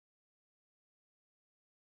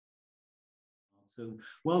So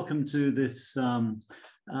welcome to this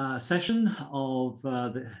session of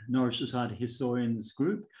the Norwich Society Historians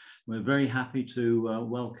Group. We're very happy to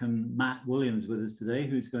welcome Matt Williams with us today,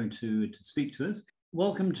 who's going to speak to us.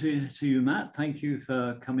 Welcome to you, Matt. Thank you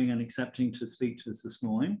for coming and accepting to speak to us this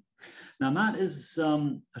morning. Now, Matt is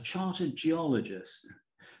a chartered geologist,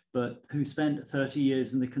 but who spent 30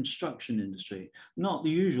 years in the construction industry. Not the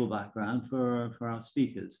usual background for our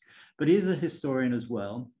speakers, but he's a historian as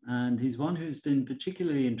well. And he's one who's been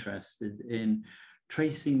particularly interested in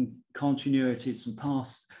tracing continuities from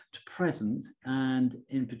past to present, and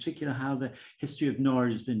in particular, how the history of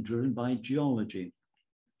Norwich has been driven by geology.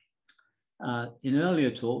 In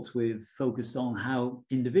earlier talks, we've focused on how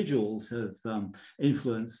individuals have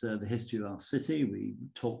influenced the history of our city. We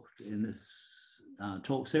talked in this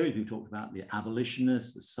talk series, we talked about the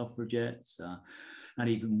abolitionists, the suffragettes, and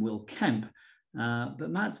even Will Kemp. But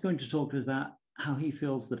Matt's going to talk to us about how he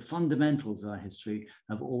feels the fundamentals of our history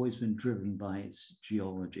have always been driven by its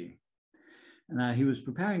geology. Now, he was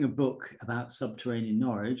preparing a book about subterranean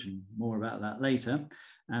Norwich, and more about that later.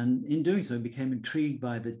 And in doing so, he became intrigued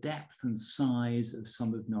by the depth and size of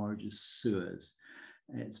some of Norwich's sewers.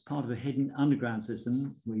 It's part of a hidden underground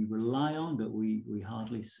system we rely on, but we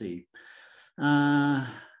hardly see.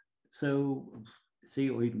 So see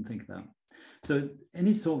or even think about. So in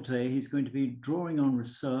his talk today, he's going to be drawing on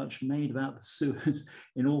research made about the sewers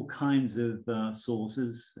in all kinds of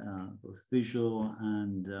sources, both visual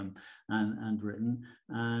and written.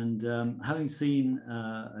 And having seen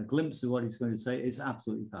a glimpse of what he's going to say, it's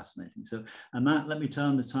absolutely fascinating. So Matt, let me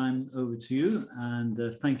turn the time over to you. And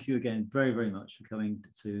thank you again very, very much for coming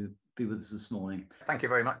to be with us this morning. Thank you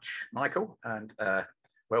very much, Michael, and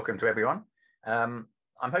welcome to everyone.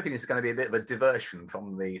 I'm hoping this is going to be a bit of a diversion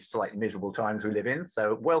from the slightly miserable times we live in.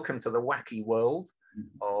 So welcome to the wacky world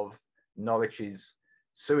of Norwich's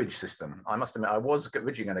sewage system. I must admit, I was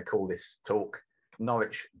originally going to call this talk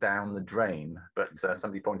Norwich Down the Drain, but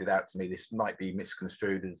somebody pointed out to me this might be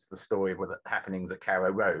misconstrued as the story of the happenings at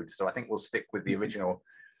Carrow Road. So I think we'll stick with the original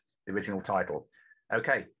title.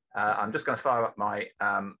 Okay, I'm just going to fire up my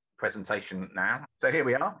presentation now. So here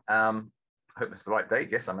we are. I hope it's the right date.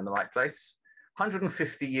 Yes, I'm in the right place.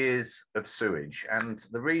 150 years of sewage, and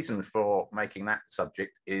the reason for making that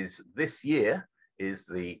subject is this year is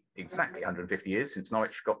the exactly 150 years since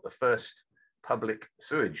Norwich got the first public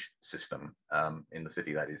sewage system in the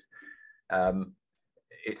city, that is.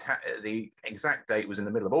 The exact date was in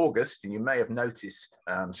the middle of August, and you may have noticed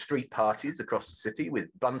street parties across the city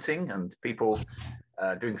with bunting and people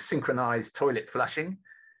doing synchronized toilet flushing.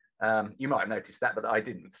 You might have noticed that, but I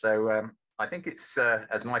didn't. So I think it's,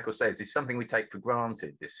 as Michael says, it's something we take for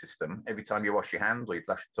granted, this system. Every time you wash your hands or you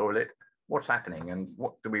flush the toilet, what's happening and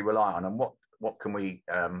what do we rely on, and what can we,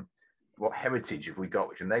 what heritage have we got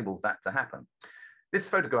which enables that to happen? This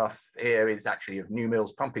photograph here is actually of New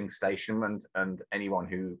Mills Pumping Station, and anyone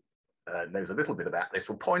who knows a little bit about this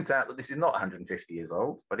will point out that this is not 150 years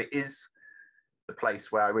old, but it is the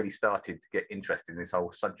place where I really started to get interested in this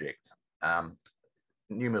whole subject.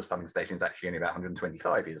 New Mills Pumping Station is actually only about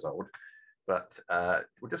 125 years old. But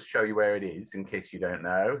we'll just show you where it is in case you don't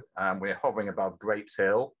know. We're hovering above Grapes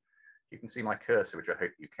Hill. You can see my cursor, which I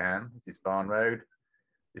hope you can. This is Barn Road.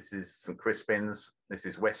 This is St Crispin's. This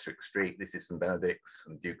is Westwick Street. This is St Benedict's,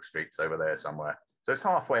 and Duke Street's over there somewhere. So it's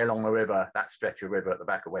halfway along the river, that stretch of river at the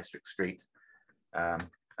back of Westwick Street.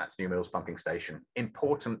 That's New Mills Pumping Station.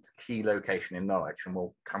 Important key location in Norwich, and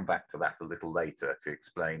we'll come back to that a little later to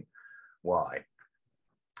explain why.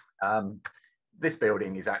 This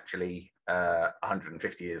building is actually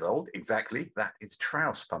 150 years old, exactly. That is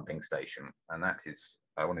Trouse Pumping Station, and that is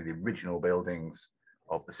one of the original buildings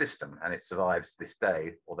of the system, and it survives this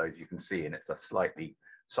day, although as you can see, and it's a slightly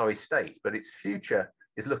sorry state, but its future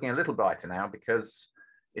is looking a little brighter now because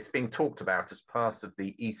it's being talked about as part of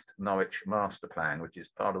the East Norwich Master Plan, which is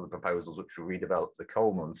part of the proposals which will redevelop the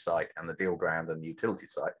Coleman site and the deal ground and the utility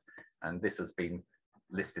site, and this has been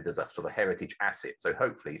listed as a sort of heritage asset. So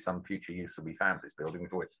hopefully some future use will be found for this building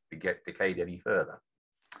before it's decayed any further.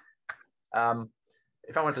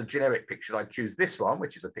 If I want a generic picture, I'd choose this one,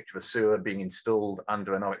 which is a picture of a sewer being installed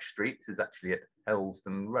under a Norwich street. This is actually at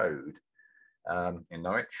Helsden Road in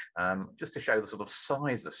Norwich, just to show the sort of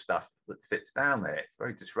size of stuff that sits down there. It's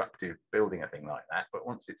very disruptive building a thing like that, but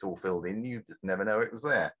once it's all filled in, you just never know it was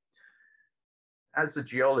there. As a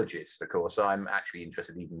geologist, of course, I'm actually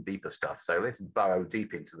interested in even deeper stuff. So let's burrow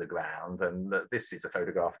deep into the ground. And this is a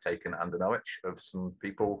photograph taken under Norwich of some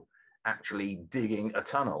people actually digging a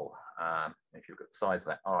tunnel. If you look at the size of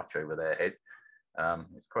that arch over their head,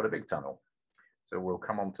 it's quite a big tunnel. So we'll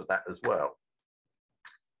come on to that as well.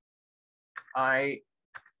 I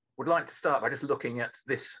would like to start by just looking at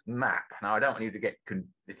this map. Now, I don't want you to get,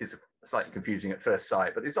 it is slightly confusing at first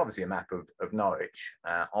sight, but it's obviously a map of Norwich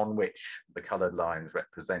on which the coloured lines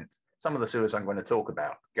represent some of the sewers I'm going to talk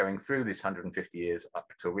about going through this 150 years up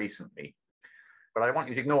to recently. But I want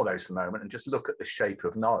you to ignore those for the moment and just look at the shape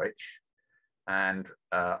of Norwich. And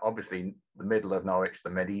obviously the middle of Norwich, the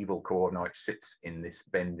medieval core of Norwich, sits in this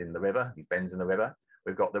bend in the river, these bends in the river.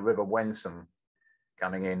 We've got the River Wensum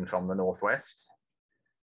coming in from the northwest.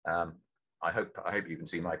 I hope you can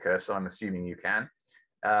see my cursor. I'm assuming you can.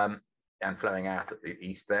 And flowing out at the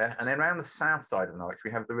east there. And then around the south side of Norwich, we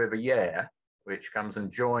have the River Yare, which comes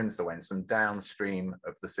and joins the Wensum downstream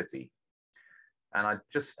of the city. And I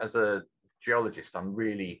just, as a geologist, I'm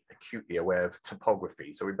really acutely aware of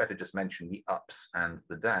topography. So we better just mention the ups and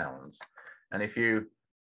the downs. And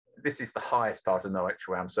this is the highest part of Norwich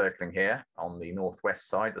where I'm circling here on the northwest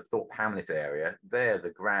side, the Thorpe Hamlet area. There,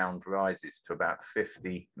 the ground rises to about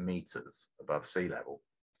 50 meters above sea level.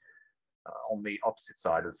 On the opposite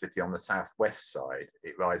side of the city, on the southwest side,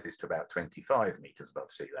 it rises to about 25 meters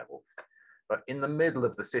above sea level. But in the middle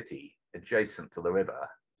of the city, adjacent to the river,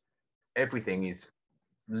 everything is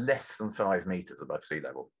less than 5 meters above sea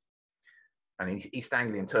level. And in East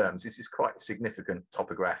Anglian terms, this is quite a significant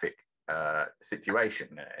topographic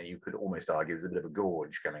situation. You could almost argue there's a bit of a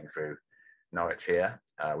gorge coming through Norwich here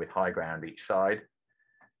with high ground each side.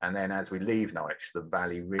 And then as we leave Norwich, the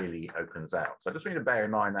valley really opens out. So I just want you to bear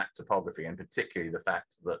in mind that topography, and particularly the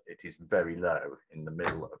fact that it is very low in the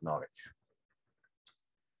middle of Norwich.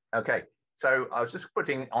 Okay, so I was just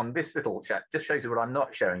putting on this little chat, just shows you what I'm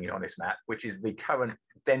not showing you on this map, which is the current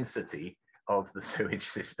density of the sewage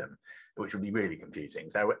system, which would be really confusing.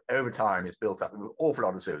 So over time, it's built up an awful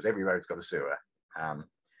lot of sewers. Every road's got a sewer. I'm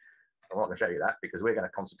not going to show you that because we're going to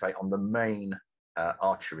concentrate on the main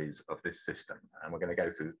arteries of this system. And we're going to go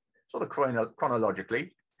through sort of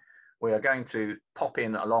chronologically. We are going to pop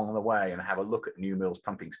in along the way and have a look at New Mills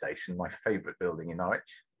Pumping Station, my favourite building in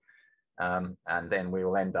Norwich. And then we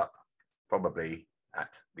will end up probably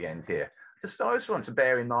at the end here. I also want to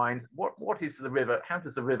bear in mind, what is the river? How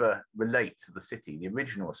does the river relate to the city, the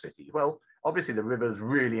original city? Well, obviously the river is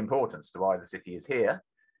really important to why the city is here,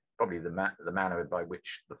 probably the manner by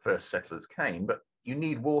which the first settlers came, but you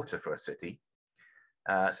need water for a city.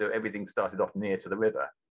 So everything started off near to the river.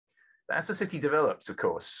 But as the city develops, of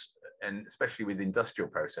course, and especially with industrial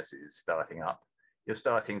processes starting up, you're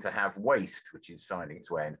starting to have waste, which is finding its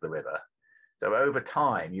way into the river. So over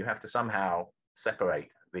time, you have to somehow separate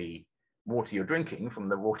the water you're drinking from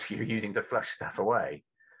the water you're using to flush stuff away.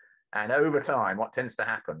 And over time, what tends to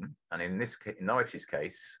happen, and in Norwich's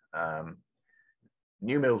case,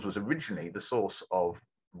 New Mills was originally the source of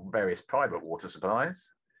various private water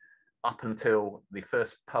supplies up until the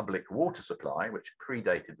first public water supply, which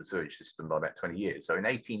predated the sewage system by about 20 years. So in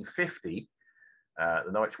 1850,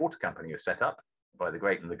 the Norwich Water Company was set up by the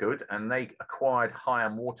great and the good, and they acquired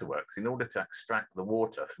Higham Waterworks in order to extract the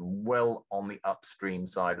water from well on the upstream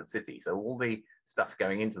side of the city. So all the stuff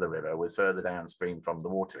going into the river was further downstream from the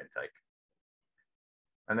water intake.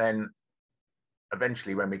 And then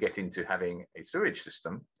eventually when we get into having a sewage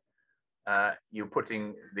system, you're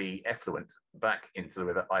putting the effluent back into the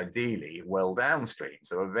river, ideally well downstream.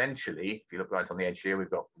 So eventually, if you look right on the edge here,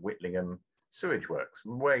 we've got Whitlingham Sewage Works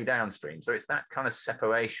way downstream. So it's that kind of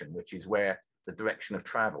separation, which is where the direction of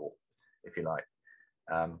travel, if you like.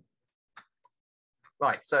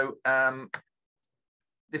 Right, so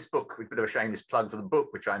this book, a bit of a shameless plug for the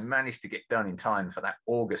book, which I managed to get done in time for that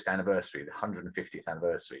August anniversary, the 150th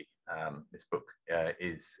anniversary. This book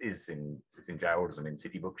is in Gerald's in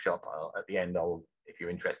City Bookshop. At the end, if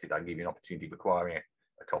you're interested, I'll give you an opportunity of acquiring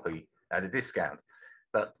a copy at a discount.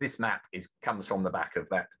 But this map comes from the back of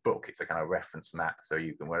that book. It's a kind of reference map, so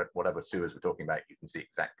you can, whatever sewers we're talking about, you can see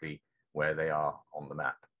exactly where they are on the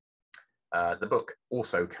map. The book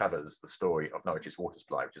also covers the story of Norwich's water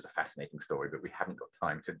supply, which is a fascinating story, but we haven't got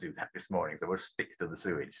time to do that this morning, so we'll stick to the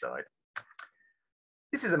sewage side.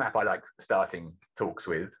 This is a map I like starting talks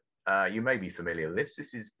with. You may be familiar with this.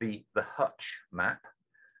 This is the hutch map.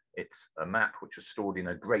 It's a map which was stored in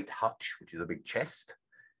a great hutch, which is a big chest,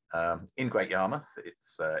 in Great Yarmouth.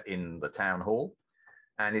 It's in the town hall.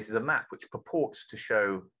 And this is a map which purports to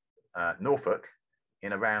show Norfolk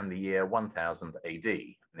in around the year 1000 AD.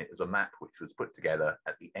 And it was a map which was put together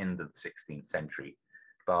at the end of the 16th century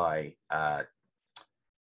by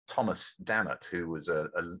Thomas Dammit, who was a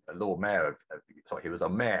Lord Mayor he was a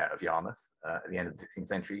mayor of Yarmouth at the end of the 16th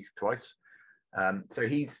century twice. So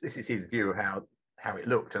this is his view of how it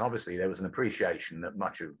looked. And obviously there was an appreciation that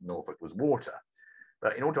much of Norfolk was water.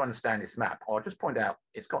 But in order to understand this map, I'll just point out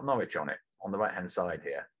it's got Norwich on it on the right-hand side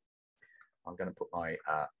here. I'm going to put my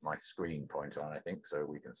my screen pointer on, I think, so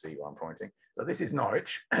we can see where I'm pointing. So this is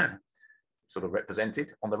Norwich, sort of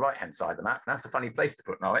represented on the right-hand side of the map. Now, that's a funny place to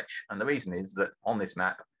put Norwich, and the reason is that on this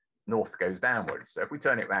map, north goes downwards. So if we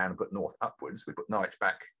turn it around and put north upwards, we put Norwich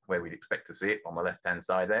back where we'd expect to see it on the left-hand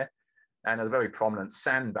side there. And there's a very prominent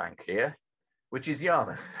sandbank here, which is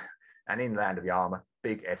Yarmouth. And inland of Yarmouth,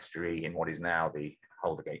 big estuary in what is now the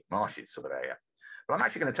Holdergate Marshes sort of area. But I'm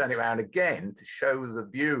actually going to turn it around again to show the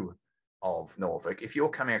view of Norfolk. If you're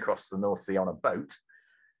coming across the North Sea on a boat,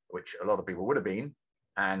 which a lot of people would have been,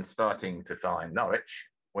 and starting to find Norwich,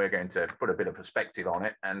 we're going to put a bit of perspective on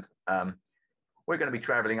it, and we're going to be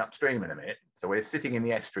traveling upstream in a minute. So we're sitting in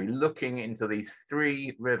the estuary looking into these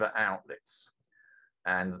 3 river outlets,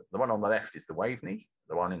 and the one on the left is the Waveney,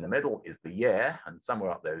 the one in the middle is the Yare, and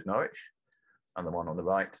somewhere up there is Norwich, and the one on the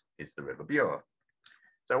right is the River Bure.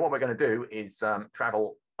 So what we're going to do is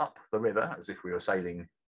travel up the river as if we were sailing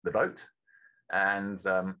the boat, and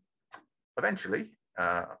eventually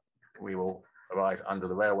we will arrive under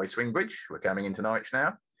the railway swing bridge. We're coming into Norwich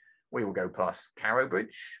now. We will go past Carrow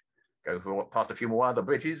Bridge, go past a few more other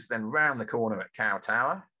bridges, then round the corner at Cow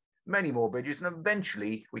Tower, many more bridges, and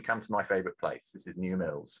eventually we come to my favourite place. This is New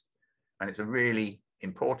Mills, and it's a really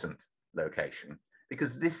important location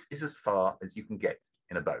because this is as far as you can get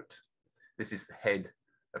in a boat. This is the head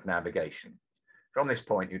of navigation. From this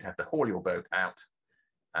point, you'd have to haul your boat out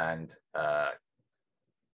and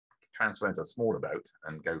transfer into a smaller boat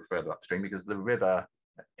and go further upstream because the river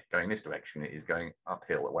going this direction is going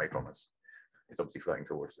uphill away from us. It's obviously flowing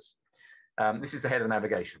towards us. This is the head of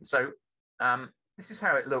navigation. So this is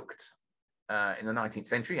how it looked in the 19th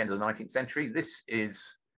century, end of the 19th century. This is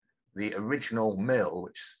the original mill,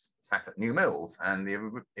 which sat at New Mills, and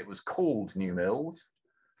it was called New Mills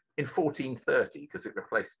in 1430 because it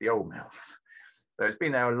replaced the old mills. So it's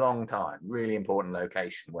been there a long time, really important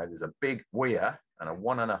location where there's a big weir and a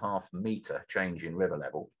 1.5 metre change in river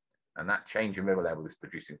level. And that change in river level is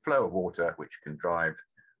producing flow of water, which can drive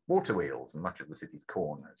water wheels. And much of the city's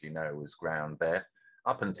corn, as you know, was ground there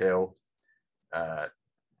up until the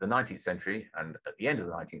 19th century. And at the end of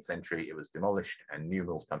the 19th century, it was demolished and New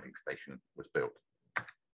Mills pumping station was built.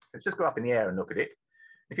 Let's just go up in the air and look at it.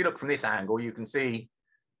 If you look from this angle, you can see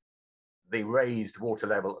the raised water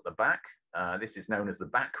level at the back. This is known as the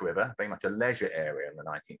Back River, very much a leisure area in the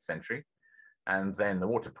 19th century. And then the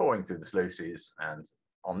water pouring through the sluices. And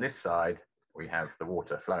on this side, we have the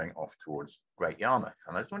water flowing off towards Great Yarmouth.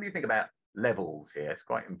 And I just want you to think about levels here. It's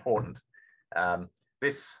quite important.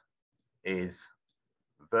 This is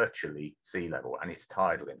virtually sea level, and it's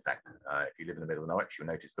tidal, in fact. If you live in the middle of Norwich, you'll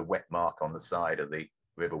notice the wet mark on the side of the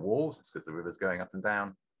river walls. It's because the river's going up and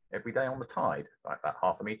down every day on the tide, like about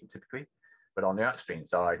 0.5 metre typically. But on the upstream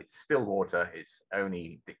side, it's still water. It's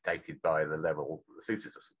only dictated by the level the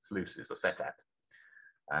sluices are set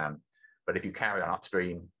at. But if you carry on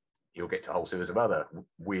upstream, you'll get to whole series of other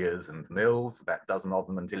weirs and mills, about a dozen of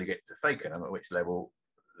them, until you get to Fakenham, at which level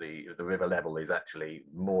the river level is actually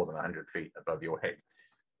more than 100 feet above your head.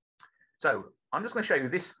 So I'm just going to show you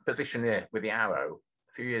this position here with the arrow.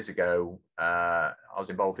 A few years ago, I was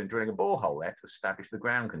involved in drilling a borehole there to establish the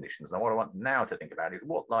ground conditions. Now, what I want now to think about is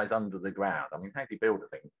what lies under the ground. I mean, how do you build a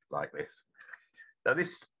thing like this? So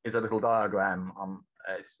this is a little diagram.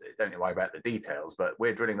 Don't worry about the details, but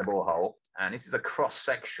we're drilling the borehole, and this is a cross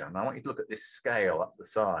section. I want you to look at this scale up the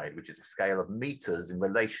side, which is a scale of meters in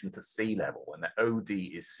relation to sea level, and the OD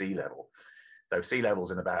is sea level. So sea level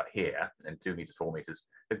is in about here, and 2 meters, 4 meters.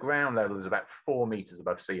 The ground level is about 4 meters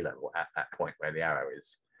above sea level at that point where the arrow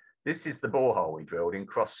is. This is the borehole we drilled in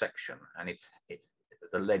cross section, and it's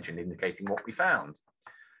a legend indicating what we found.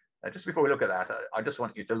 Just before we look at that, I just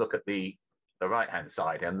want you to look at the right-hand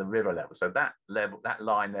side and the river level. So that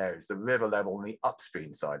line there is the river level on the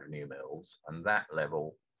upstream side of New Mills, and that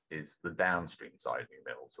level is the downstream side of New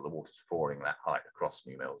Mills. So the water's falling that height across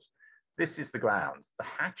New Mills. This is the ground. The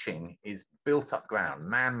hatching is built up ground,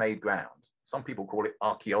 man-made ground. Some people call it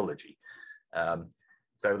archaeology.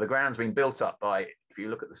 So the ground's been built up by, if you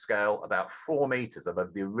look at the scale, about 4 meters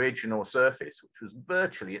above the original surface, which was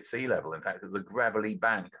virtually at sea level. In fact, it was a gravelly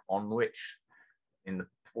bank on which, in the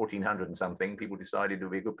 1400 and something, people decided it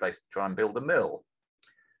would be a good place to try and build a mill.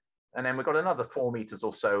 And then we've got another 4 meters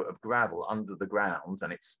or so of gravel under the ground,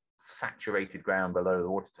 and it's saturated ground below the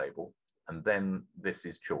water table. And then this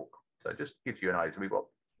is chalk. So it just gives you an idea. We've got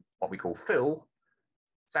what we call fill,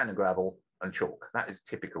 sand and gravel, and chalk. That is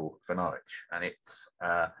typical for Norwich, and it's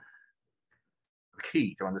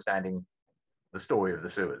key to understanding the story of the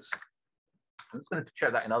sewers. I'm just going to show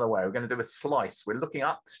that another way. We're going to do a slice. We're looking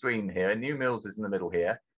upstream here. New Mills is in the middle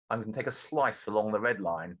here. I'm going to take a slice along the red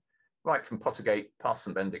line right from Pottergate past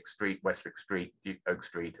St Benedict Street, Westwick Street, Oak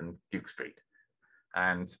Street and Duke Street,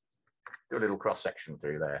 and do a little cross section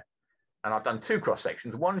through there. And I've done two cross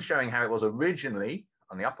sections, one showing how it was originally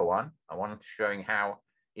on the upper one, and one showing how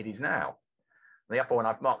it is now. On the upper one,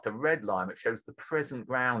 I've marked a red line which shows the present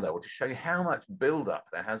ground level to show you how much build-up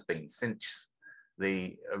there has been since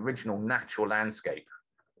the original natural landscape,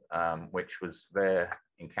 which was there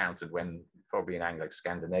encountered when, probably in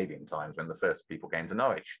Anglo-Scandinavian times, when the first people came to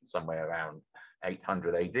Norwich, somewhere around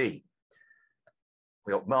 800 AD. We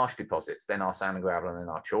got marsh deposits, then our sand and gravel, and then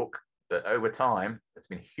our chalk. But over time, there's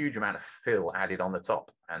been a huge amount of fill added on the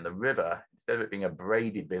top. And the river, instead of it being a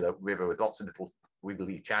braided river with lots of little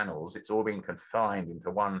wiggly channels, it's all been confined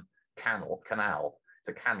into one canal. It's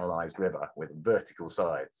a canalized river with vertical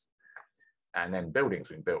sides. And then buildings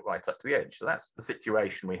have been built right up to the edge. So that's the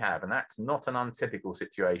situation we have. And that's not an untypical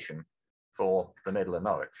situation for the middle of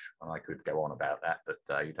Norwich. And I could go on about that,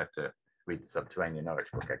 but you'd have to read the Subterranean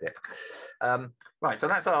Norwich book, I get. Right, so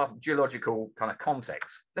that's our geological kind of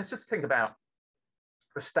context. Let's just think about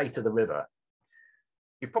the state of the river.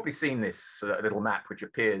 You've probably seen this little map, which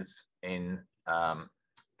appears in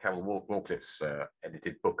Carol Warcliffe's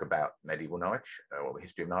edited book about medieval Norwich, or the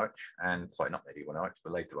history of Norwich, and sorry, not medieval Norwich,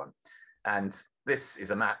 the later one. And this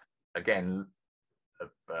is a map, again,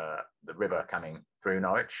 of the river coming through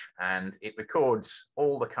Norwich, and it records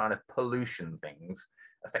all the kind of pollution things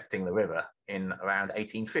affecting the river in around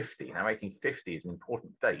 1850. Now, 1850 is an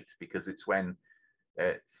important date because it's when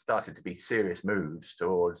it started to be serious moves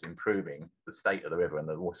towards improving the state of the river and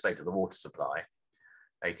the state of the water supply.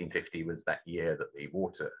 1850 was that year that the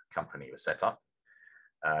water company was set up.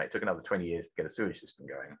 It took another 20 years to get a sewage system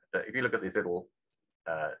going. But if you look at this little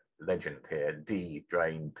legend here, D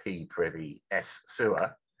drain, P privy, S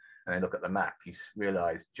sewer, and then look at the map, you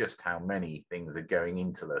realize just how many things are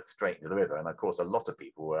going straight into the river. And of course, a lot of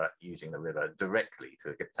people were using the river directly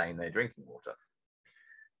to obtain their drinking water.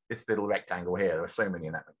 This little rectangle here, there are so many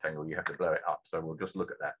in that rectangle, you have to blow it up. So we'll just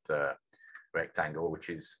look at that rectangle, which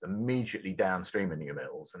is immediately downstream of New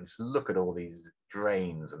Mills, and just look at all these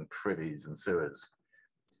drains and privies and sewers.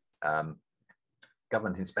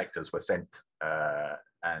 Government inspectors were sent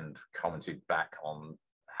and commented back on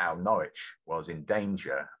how Norwich was in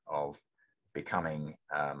danger of becoming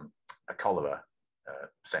a cholera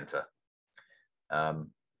centre. I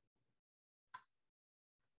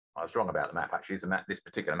was wrong about the map, actually. This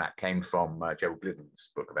particular map came from Gerald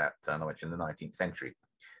Glidden's book about Norwich in the 19th century.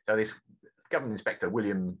 So this government inspector,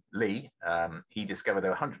 William Lee, he discovered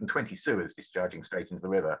there were 120 sewers discharging straight into the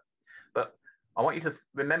river. But I want you to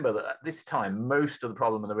remember that at this time, most of the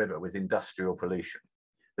problem in the river was industrial pollution.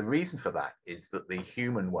 The reason for that is that the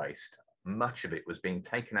human waste, much of it was being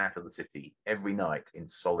taken out of the city every night in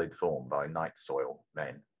solid form by night soil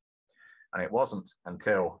men. And it wasn't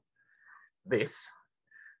until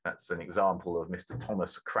that's an example of Mr.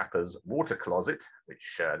 Thomas Crapper's water closet,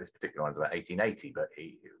 which this particular one's about 1880, but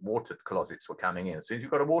water closets were coming in. As soon as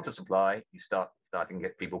you've got a water supply, you starting to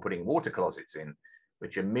get people putting water closets in,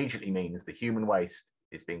 which immediately means the human waste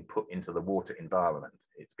is being put into the water environment.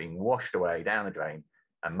 It's being washed away down the drain,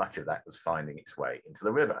 and much of that was finding its way into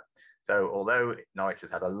the river. So although Norwich has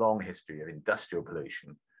had a long history of industrial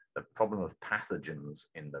pollution, the problem of pathogens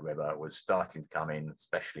in the river was starting to come in,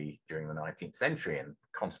 especially during the 19th century, and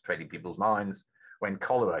concentrating people's minds when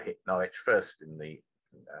cholera hit Norwich first in the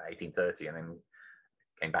 1830 and then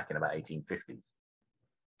came back in about 1850s.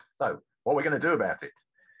 So what are we going to do about it?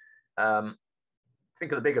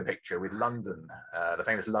 Think of the bigger picture with London, the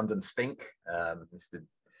famous London stink, Mr.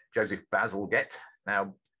 Joseph Bazalgette.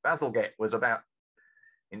 Now, Bazalgette was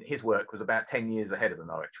in his work, was about 10 years ahead of the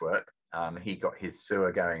Norwich work. He got his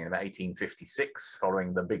sewer going in about 1856,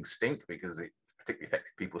 following the big stink, because it particularly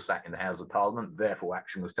affected people sat in the House of Parliament, therefore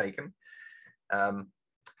action was taken.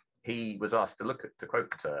 He was asked to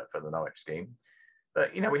quote for the Norwich scheme.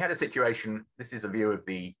 But, we had a situation, this is a view of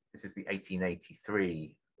this is the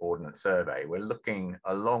 1883 Ordnance Survey. We're looking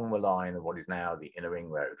along the line of what is now the Inner Ring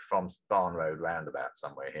Road, from Barn Road roundabout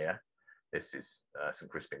somewhere here. This is St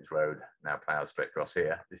Crispin's Road, now ploughed straight across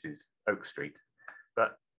here. This is Oak Street.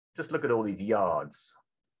 But just look at all these yards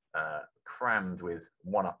crammed with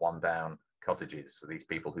one up, one down cottages. So these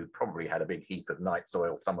people who probably had a big heap of night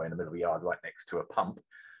soil somewhere in the middle of the yard right next to a pump,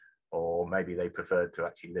 or maybe they preferred to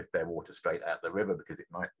actually lift their water straight out the river because it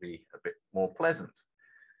might be a bit more pleasant,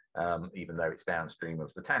 even though it's downstream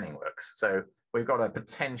of the tanning works. So we've got a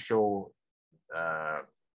potential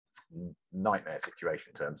nightmare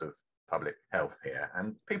situation in terms of public health here.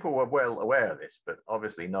 And people were well aware of this, but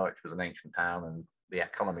obviously Norwich was an ancient town and the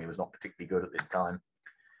economy was not particularly good at this time.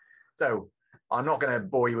 So I'm not going to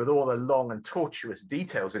bore you with all the long and tortuous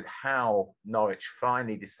details of how Norwich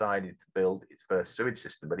finally decided to build its first sewage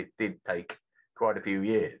system, but it did take quite a few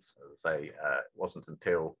years. As I say, it wasn't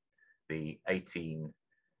until the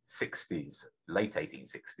 1860s, late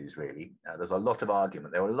 1860s, really. There's a lot of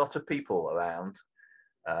argument. There were a lot of people around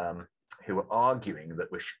who were arguing that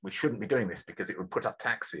we shouldn't be doing this because it would put up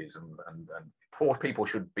taxes, and poor people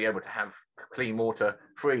should be able to have clean water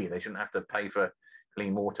free. They shouldn't have to pay for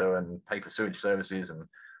clean water and pay for sewage services and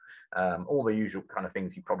all the usual kind of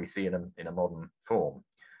things you probably see in a modern form.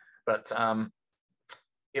 But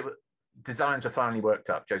designs are finally worked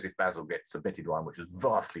up. Joseph Bazalgette submitted one, which was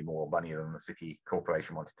vastly more money than the city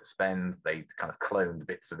corporation wanted to spend. They kind of cloned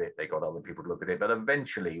bits of it. They got other people to look at it. But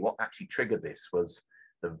eventually, what actually triggered this was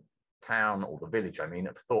the town, or the village, I mean,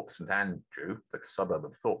 of Thorpe St Andrew, the suburb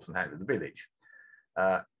of Thorpe St Andrew, the village,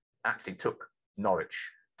 actually took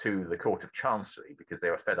Norwich to the Court of Chancery because they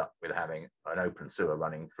were fed up with having an open sewer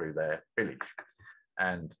running through their village.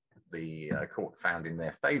 And the court found in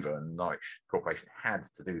their favour, and Norwich Corporation had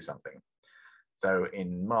to do something. So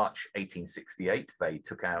in March 1868, they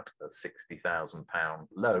took out a £60,000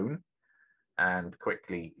 loan and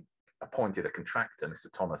quickly appointed a contractor, Mr.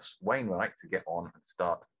 Thomas Wainwright, to get on and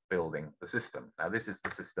start building the system. Now, this is the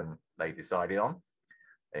system they decided on.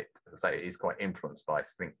 It, as I say, it is quite influenced by, I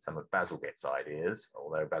think, some of Bazalgette's ideas,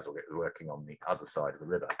 although Bazalgette was working on the other side of the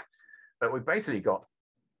river. But we've basically got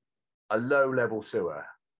a low-level sewer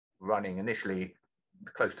running initially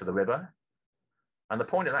close to the river. And the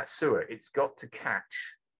point of that sewer, it's got to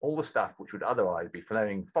catch all the stuff which would otherwise be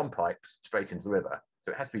flowing from pipes straight into the river.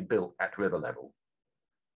 So it has to be built at river level.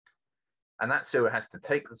 And that sewer has to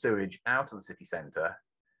take the sewage out of the city centre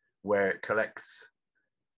where it collects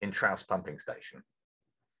in Trouse pumping station.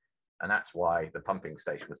 And that's why the pumping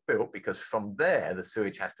station was built, because from there, the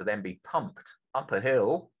sewage has to then be pumped up a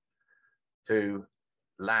hill to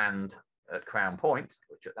land at Crown Point,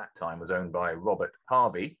 which at that time was owned by Robert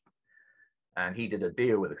Harvey. And he did a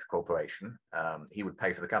deal with this corporation. He would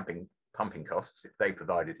pay for the pumping costs if they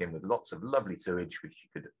provided him with lots of lovely sewage, which he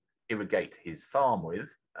could irrigate his farm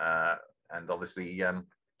with, and obviously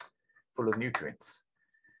full of nutrients.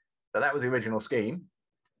 So that was the original scheme.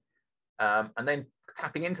 And then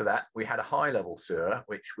tapping into that, we had a high-level sewer,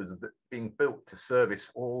 which was being built to service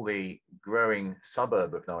all the growing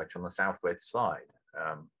suburb of Norwich on the southwest side,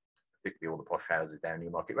 particularly all the posh houses down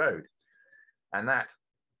Newmarket Road. And that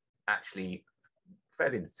actually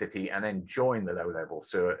fed into the city and then joined the low-level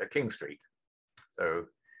sewer at King Street. So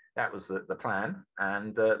that was the plan,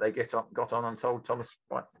 and they got on and told Thomas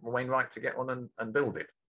Wainwright to get on and build it.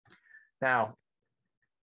 Now,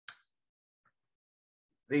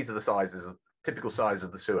 these are the sizes, typical size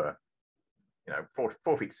of the sewer,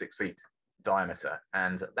 4 feet, 6 feet diameter.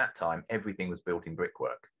 And at that time, everything was built in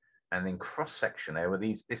brickwork. And then cross-section, there were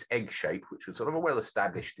this egg shape, which was sort of a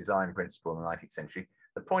well-established design principle in the 19th century.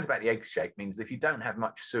 The point about the egg shape means if you don't have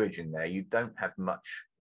much sewage in there, you don't have much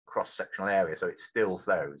cross-sectional area, so it still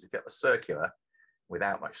flows. If you have a circular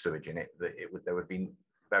without much sewage in it, there would be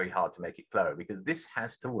very hard to make it flow, because this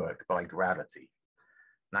has to work by gravity.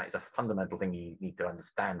 And that is a fundamental thing you need to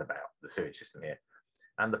understand about the sewage system here.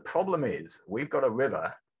 And the problem is, we've got a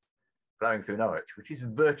river flowing through Norwich, which is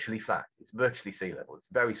virtually flat. It's virtually sea level. It's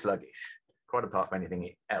very sluggish. Quite apart from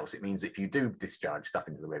anything else, it means if you do discharge stuff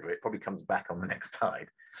into the river, it probably comes back on the next tide.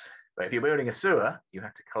 But if you're building a sewer, you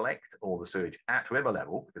have to collect all the sewage at river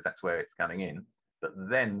level, because that's where it's coming in, but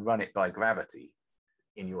then run it by gravity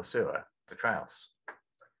in your sewer to Trouse.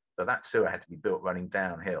 So that sewer had to be built running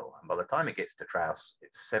downhill. And by the time it gets to Trouse,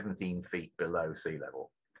 it's 17 feet below sea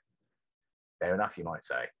level. Fair enough, you might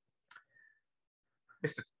say.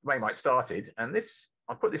 Mr. Wainwright started, and this,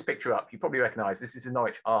 I'll put this picture up. You probably recognize this is the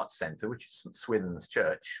Norwich Arts Centre, which is St Swithin's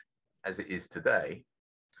Church, as it is today.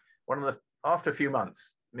 After a few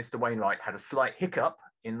months, Mr. Wainwright had a slight hiccup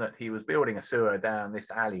in that he was building a sewer down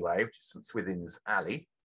this alleyway, which is St Swithin's Alley.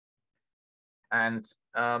 And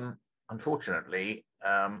unfortunately,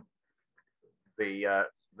 the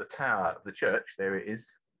tower of the church, there it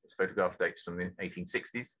is, this photograph dates from the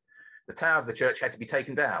 1860s. The tower of the church had to be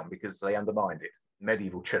taken down because they undermined it.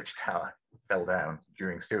 Medieval church tower fell down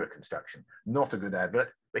during Stuart construction. Not a good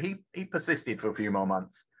advert, but he persisted for a few more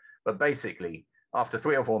months. But basically, after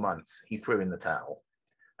 3 or 4 months, he threw in the towel.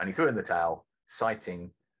 And he threw in the towel,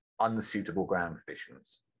 citing unsuitable ground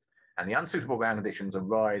conditions. And the unsuitable ground conditions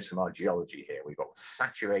arise from our geology here. We've got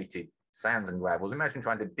saturated sands and gravels. Imagine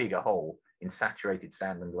trying to dig a hole in saturated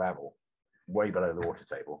sand and gravel, way below the water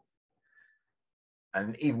table.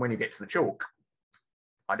 And even when you get to the chalk,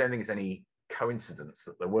 I don't think it's any coincidence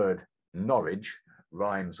that the word Norwich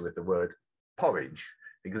rhymes with the word porridge,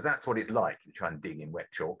 because that's what it's like if you try and dig in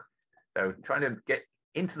wet chalk. So trying to get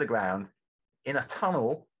into the ground in a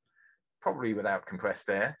tunnel, probably without compressed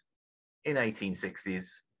air, in 1860s,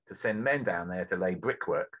 to send men down there to lay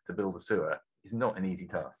brickwork to build a sewer is not an easy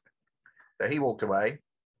task. So he walked away.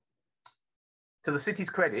 To the city's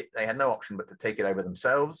credit, they had no option but to take it over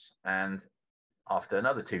themselves. And after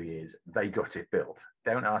another 2 years, they got it built.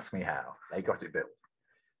 Don't ask me how, they got it built.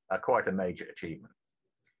 Quite a major achievement.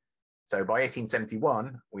 So by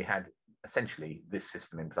 1871, we had essentially this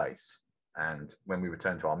system in place. And when we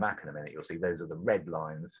return to our map in a minute, you'll see those are the red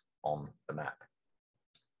lines on the map.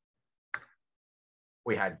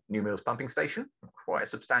 We had New Mills Pumping Station, quite a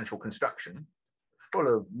substantial construction,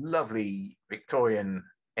 full of lovely Victorian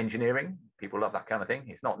engineering. People love that kind of thing.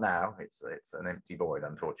 It's not now, it's an empty void,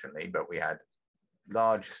 unfortunately, but we had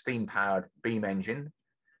large steam-powered beam engine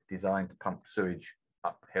designed to pump sewage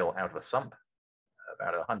uphill out of a sump,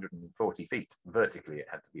 about 140 feet vertically it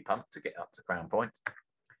had to be pumped to get up to Crown Point.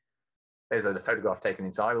 There's a photograph taken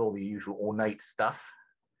inside with all the usual ornate stuff.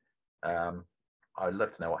 I'd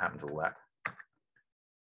love to know what happened to all that.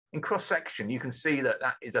 In cross-section, you can see that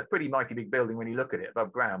that is a pretty mighty big building when you look at it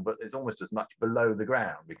above ground, but there's almost as much below the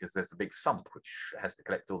ground because there's a big sump which has to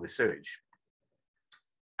collect all this sewage.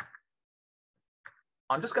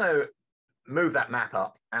 I'm just going to move that map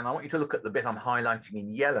up, and I want you to look at the bit I'm highlighting in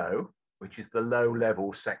yellow, which is the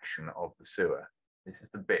low-level section of the sewer. This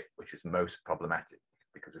is the bit which is most problematic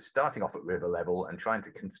because we're starting off at river level and trying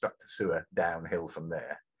to construct a sewer downhill from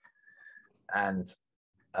there. And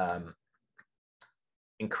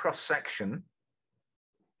in cross-section, you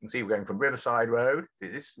can see we're going from Riverside Road.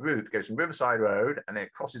 This route goes from Riverside Road and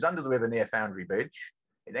it crosses under the river near Foundry Bridge.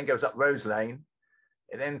 It then goes up Rose Lane.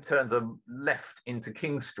 It then turns a left into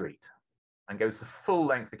King Street and goes the full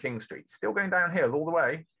length of King Street, still going downhill all the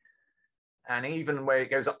way. And even where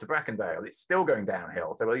it goes up to Brackendale, it's still going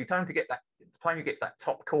downhill. So by the time you get to that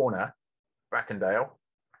top corner, Brackendale,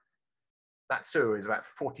 that sewer is about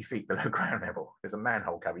 40 feet below ground level. There's a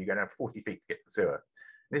manhole cover. You're going to have 40 feet to get to the sewer.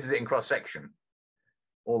 This is it in cross section,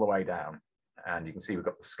 all the way down. And you can see we've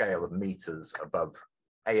got the scale of meters above.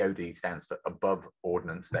 AOD stands for above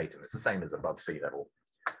ordnance datum. It's the same as above sea level.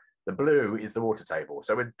 The blue is the water table.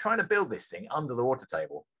 So we're trying to build this thing under the water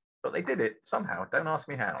table, but they did it somehow. Don't ask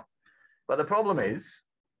me how. But the problem is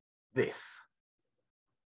this.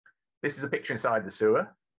 This is a picture inside the sewer,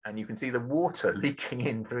 and you can see the water leaking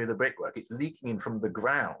in through the brickwork. It's leaking in from the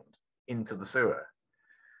ground into the sewer.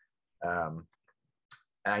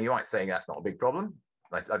 Now you might say that's not a big problem.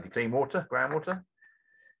 Like lovely clean water, groundwater.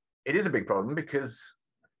 It is a big problem because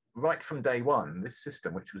right from day one, this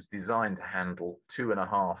system, which was designed to handle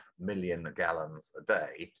 2.5 million gallons a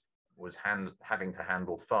day, was having to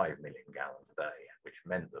handle 5 million gallons a day, which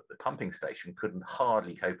meant that the pumping station couldn't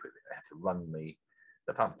hardly cope with it. They had to run the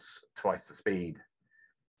pumps twice the speed,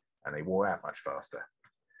 and they wore out much faster.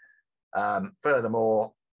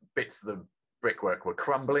 Furthermore, bits of the brickwork were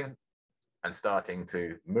crumbling and starting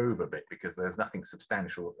to move a bit because there was nothing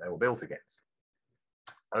substantial they were built against.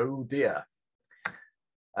 Oh dear.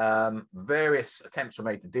 Various attempts were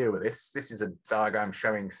made to deal with this. This is a diagram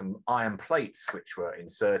showing some iron plates which were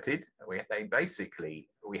inserted.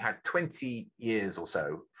 We had 20 years or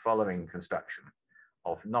so following construction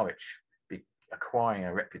of Norwich acquiring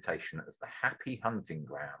a reputation as the happy hunting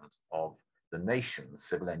ground of the nation's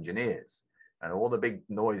civil engineers. And all the big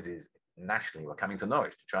noises nationally were coming to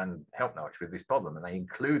Norwich to try and help Norwich with this problem. And they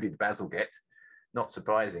included Bazalgette, not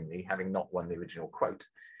surprisingly, having not won the original quote.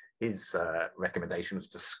 His recommendation was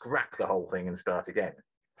to scrap the whole thing and start again.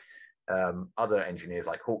 Other engineers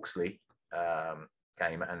like Hawksley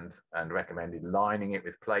came and recommended lining it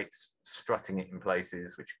with plates, strutting it in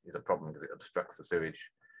places, which is a problem because it obstructs the sewage.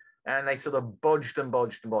 And they sort of bodged and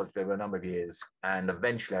bodged and bodged over a number of years. And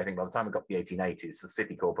eventually, I think by the time we got to the 1880s, the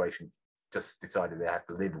city corporation just decided they had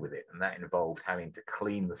to live with it. And that involved having to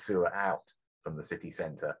clean the sewer out from the city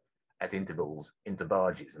centre at intervals into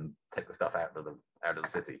barges and take the stuff out of the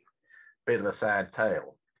city. Bit of a sad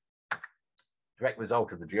tale. Direct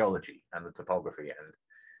result of the geology and the topography. And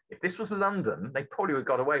if this was London, they probably would have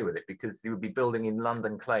got away with it because you would be building in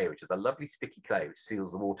London clay, which is a lovely sticky clay which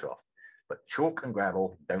seals the water off. But chalk and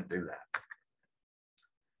gravel don't do that.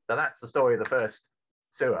 So that's the story of the first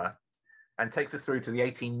sewer, and takes us through to the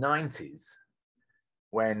 1890s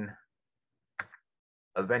when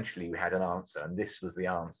eventually we had an answer, and this was the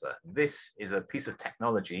answer. This is a piece of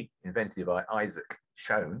technology invented by Isaac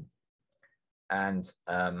Schoen, and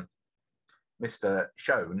Mr.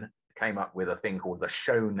 Schoen came up with a thing called the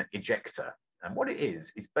Schoen ejector. And what it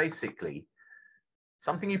is basically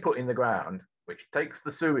something you put in the ground which takes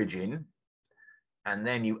the sewage in, and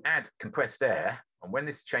then you add compressed air And when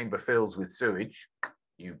this chamber fills with sewage,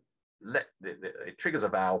 you let it triggers a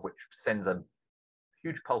valve which sends a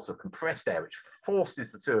huge pulse of compressed air, which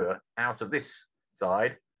forces the sewer out of this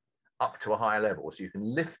side up to a higher level. So you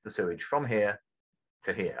can lift the sewage from here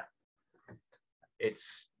to here.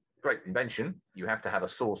 It's a great invention. You have to have a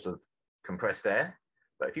source of compressed air.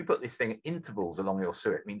 But if you put this thing at intervals along your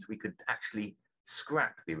sewer, it means we could actually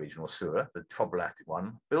scrap the original sewer, the topographical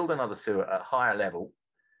one, build another sewer at a higher level,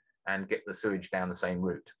 and get the sewage down the same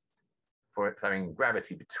route, for it flowing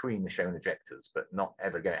gravity between the shown ejectors, but not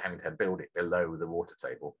ever having to build it below the water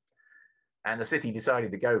table. And the city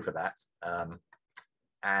decided to go for that.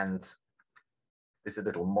 And this is a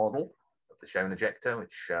little model of the shown ejector,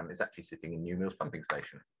 which is actually sitting in New Mills pumping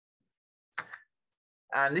station.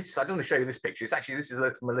 And this, I don't want to show you this picture. It's actually, this is a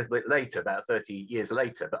little bit later, about 30 years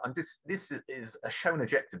later, but this is a shown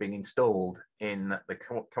ejector being installed in the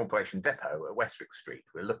Corporation Depot at Westwick Street.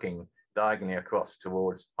 We're looking diagonally across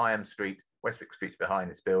towards Higham Street. Westwick Street's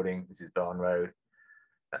behind this building. This is Barn Road.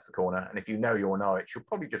 That's the corner. And if you know your Norwich, you'll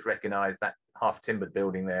probably just recognize that half-timbered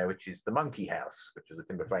building there, which is the Monkey House, which was a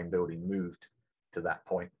timber frame building moved to that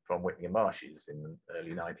point from Whittingham Marshes in the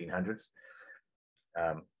early 1900s.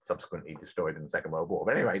 Subsequently destroyed in the Second World War.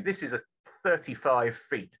 But anyway, this is a 35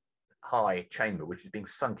 feet high chamber, which is being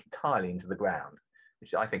sunk entirely into the ground,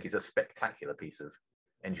 which I think is a spectacular piece of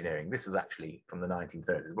engineering. This was actually from the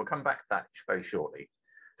 1930s. We'll come back to that very shortly.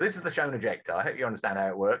 So this is the shown ejector. I hope you understand how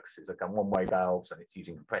it works. It's like one-way valves, and it's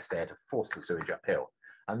using compressed air to force the sewage uphill.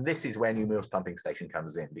 And this is where New Mills pumping station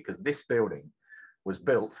comes in, because this building was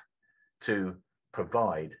built to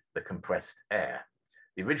provide the compressed air.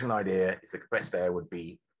 The original idea is the compressed air would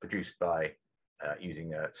be produced by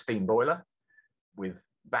using a steam boiler with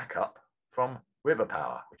backup from river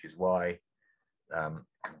power, which is why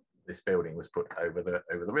this building was put over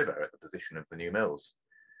the river at the position of the New Mills.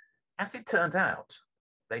 As it turned out,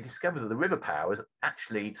 they discovered that the river power was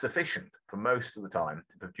actually sufficient for most of the time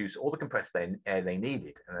to produce all the compressed air they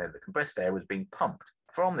needed, and the compressed air was being pumped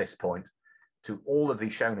from this point to all of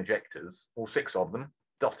these shown ejectors, all 6 of them,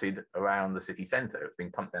 dotted around the city centre. It was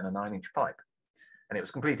being pumped down a 9-inch pipe, and it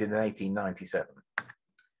was completed in 1897.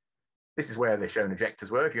 This is where the shown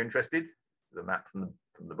ejectors were, if you're interested. The map from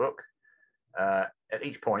the book. At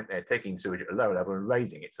each point, they're taking sewage at a lower level and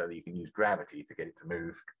raising it so that you can use gravity to get it to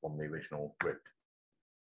move on the original route.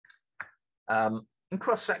 In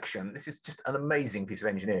cross-section, this is just an amazing piece of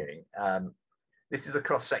engineering. This is a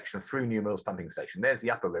cross-section through New Mills pumping station. There's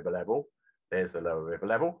the upper river level, there's the lower river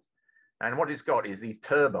level. And what it's got is these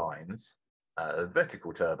turbines,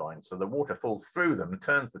 vertical turbines. So the water falls through them,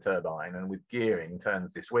 turns the turbine, and with gearing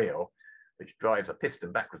turns this wheel, which drives a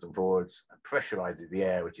piston backwards and forwards and pressurizes the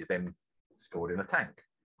air, which is then stored in a tank.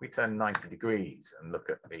 We turn 90 degrees and look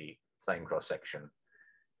at the same cross-section.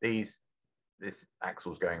 This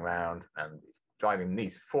axle's going round, and it's driving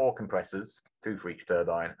these 4 compressors, 2 for each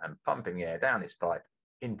turbine, and pumping the air down this pipe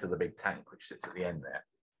into the big tank, which sits at the end there.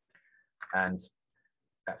 And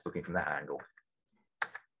that's looking from that angle.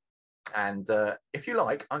 And if you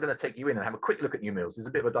like, I'm going to take you in and have a quick look at New Mills. There's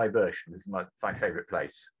a bit of a diversion. This is my favourite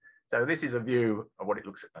place. So this is a view of what it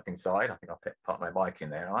looks like inside. I think I'll park my bike in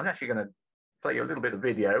there. I'm actually going to play you a little bit of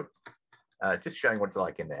video, just showing what it's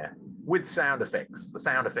like in there, with sound effects. The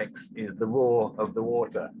sound effects is the roar of the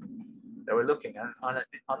water. So we're looking, and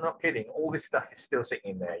I'm not kidding, all this stuff is still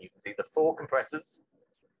sitting in there. You can see the 4 compressors.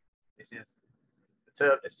 This is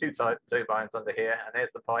there's 2 turbines under here, and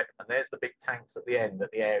there's the pipe, and there's the big tanks at the end that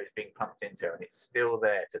the air is being pumped into, and it's still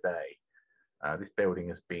there today. This building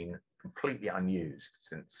has been completely unused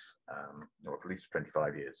since, or for at least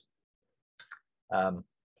 25 years.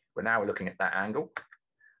 But now we're looking at that angle.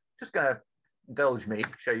 Just going to indulge me,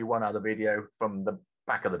 show you one other video from the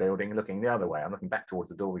back of the building, looking the other way. I'm looking back towards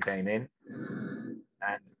the door we came in.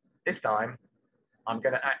 And this time, I'm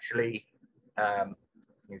going to actually, you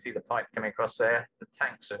can see the pipe coming across there. The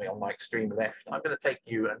tanks are on my extreme left. I'm going to take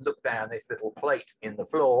you and look down this little plate in the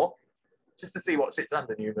floor, just to see what sits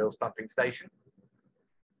under New Mills pumping station.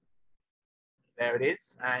 There it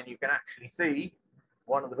is, and you can actually see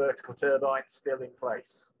one of the vertical turbines still in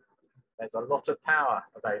place. There's a lot of power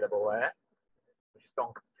available there, which has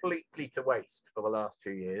gone completely to waste for the last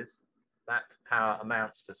 2 years. That power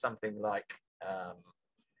amounts to something like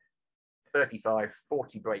 35,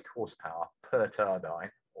 40 brake horsepower per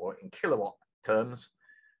turbine, or in kilowatt terms,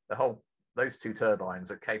 those 2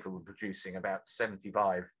 turbines are capable of producing about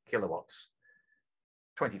 75 kilowatts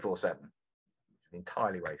 24/7,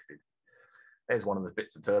 entirely wasted. There's one of the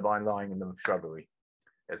bits of turbine lying in the shrubbery.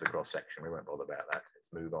 There's a cross section. We won't bother about that.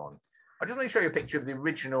 Let's move on. I just want to show you a picture of the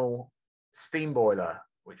original steam boiler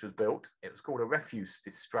which was built. It was called a refuse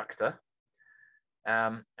instructor.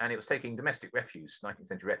 And it was taking domestic refuse, 19th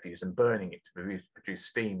century refuse, and burning it to produce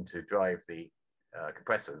steam to drive the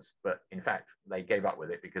compressors. But in fact, they gave up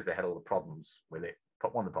with it because they had all the problems with it.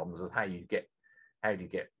 But one of the problems was how do you get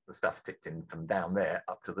the stuff tipped in from down there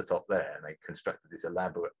up to the top there? And they constructed this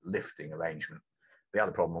elaborate lifting arrangement. The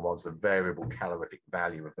other problem was the variable calorific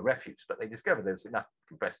value of the refuse, but they discovered there was enough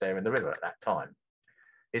compressed air in the river at that time.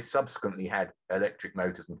 It subsequently had electric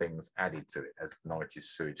motors and things added to it as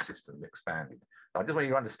Norwich's sewage system expanded. I just want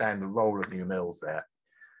you to understand the role of new mills there.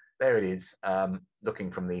 There it is, looking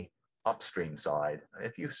from the upstream side.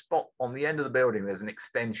 If you spot on the end of the building, there's an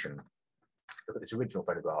extension. Look at this original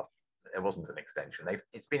photograph. There wasn't an extension.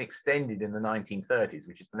 It's been extended in the 1930s,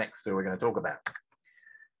 which is the next sewer we're going to talk about.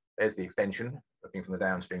 There's the extension, looking from the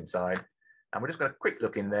downstream side. And we're just going to quick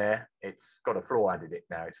look in there. It's got a floor added it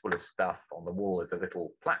now. It's full of stuff. On the wall there's a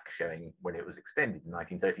little plaque showing when it was extended in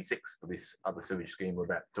 1936 for this other sewage scheme we're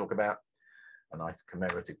about to talk about. A nice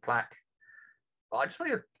commemorative plaque. But I just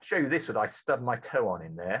want to show you this, what I stubbed my toe on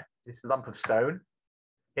in there. This lump of stone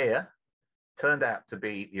here turned out to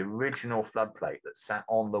be the original floodplate that sat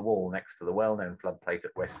on the wall next to the well-known floodplate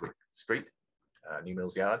at Westwick Street, New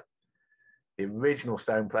Mills Yard. The original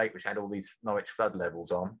stone plate, which had all these Norwich flood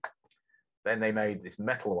levels on. Then they made this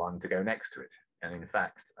metal one to go next to it. And in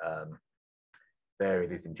fact, there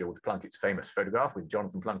it is in George Plunkett's famous photograph with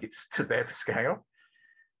Jonathan Plunkett stood there for scale.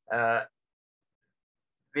 The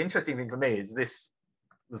interesting thing for me is this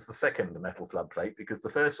was the second metal flood plate, because the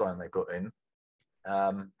first one they put in,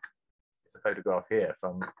 it's a photograph here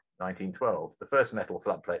from 1912. The first metal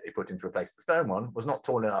flood plate they put in to replace the stone one was not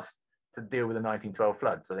tall enough to deal with the 1912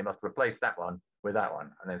 flood. So they must replace that one with that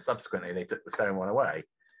one. And then subsequently they took the stone one away.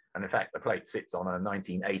 And in fact, the plate sits on a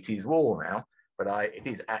 1980s wall now, but it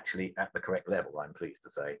is actually at the correct level, I'm pleased to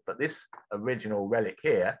say. But this original relic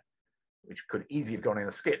here, which could easily have gone in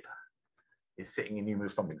a skip, is sitting in New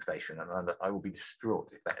Mills pumping station, and I will be distraught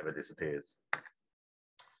if that ever disappears.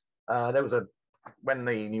 When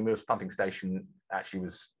the New Mills pumping station actually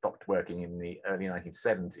was stopped working in the early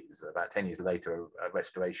 1970s, about 10 years later, a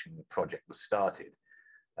restoration project was started,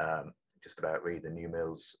 just about the New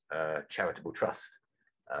Mills Charitable Trust,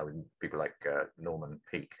 with people like Norman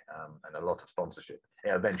Peake and a lot of sponsorship. It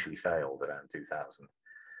eventually failed around 2000.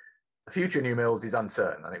 The future of New Mills is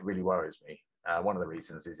uncertain, and it really worries me. One of the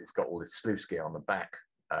reasons is it's got all this sluice gear on the back,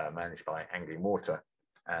 managed by Anglian Water,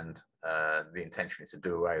 and the intention is to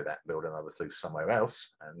do away with that, build another sluice somewhere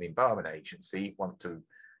else. And the Environment Agency want to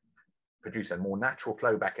produce a more natural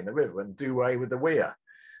flow back in the river and do away with the weir.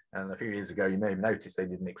 And a few years ago, you may have noticed they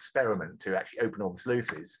did an experiment to actually open all the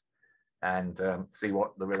sluices and see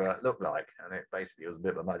what the river looked like. And it basically was a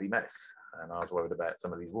bit of a muddy mess. And I was worried about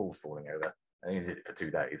some of these walls falling over. And he did it for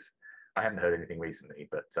 2 days. I haven't heard anything recently,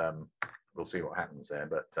 but we'll see what happens there.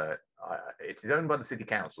 But it is owned by the City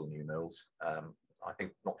Council, New Mills. I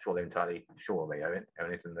think, not sure they're entirely sure they own it,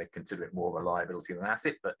 and they consider it more of a liability than an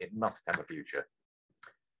asset, but it must have a future.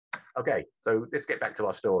 Okay, so let's get back to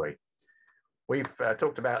our story. We've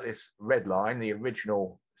talked about this red line, the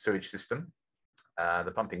original sewage system.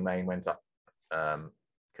 The pumping main went up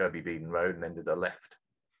Kirby Beeden Road and then did a left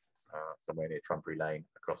somewhere near Trumpery Lane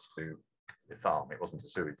across to the farm. It wasn't a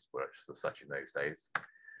sewage works as such in those days.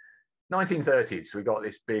 1930s, we got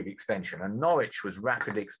this big extension, and Norwich was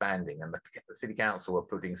rapidly expanding, and the City Council were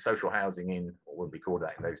putting social housing in, or would be called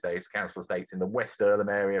that in those days, council estates in the West Earlham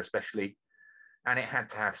area especially, and it had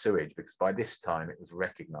to have sewage because by this time it was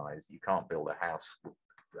recognised you can't build a house,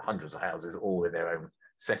 hundreds of houses, all with their own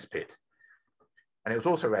cesspit. And it was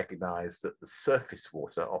also recognised that the surface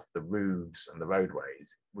water off the roofs and the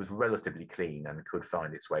roadways was relatively clean and could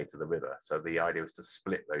find its way to the river. So the idea was to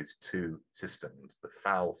split those two systems, the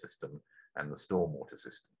foul system and the stormwater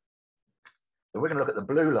system. So we're going to look at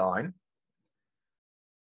the blue line.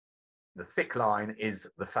 The thick line is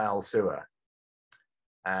the foul sewer.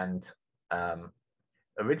 And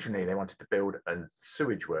originally they wanted to build a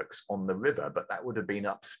sewage works on the river, but that would have been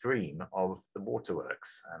upstream of the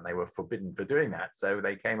waterworks, and they were forbidden for doing that. So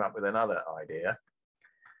they came up with another idea,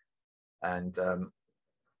 and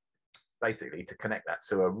basically to connect that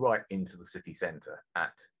sewer right into the city centre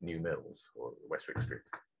at New Mills or Westwick Street.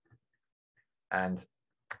 And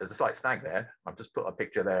there's a slight snag there. I've just put a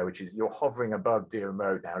picture there, which is you're hovering above Dereham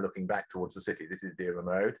Road now, looking back towards the city. This is Dereham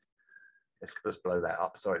Road. Let's just blow that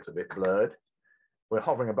up. Sorry, it's a bit blurred. We're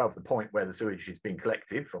hovering above the point where the sewage is being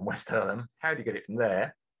collected from West Earlham. How do you get it from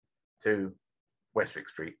there to Westwick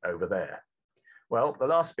Street over there? Well, the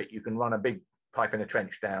last bit, you can run a big pipe in a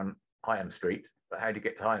trench down Higham Street, but how do you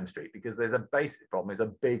get to Higham Street? Because there's a basic problem, there's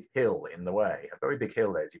a big hill in the way, a very big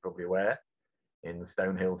hill there, as you're probably aware, in the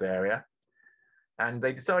Stone Hills area. and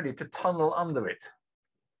they decided to tunnel under it,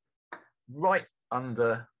 right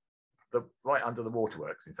under the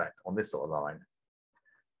waterworks, in fact, on this sort of line.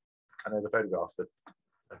 And there's a photograph that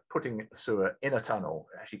putting a sewer in a tunnel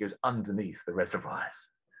actually goes underneath the reservoirs,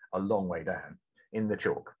 a long way down in the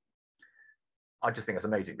chalk. I just think it's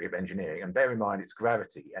an amazing bit of engineering. And bear in mind, it's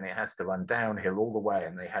gravity and it has to run downhill all the way.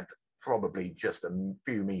 And they had probably just a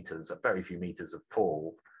few meters, a very few meters of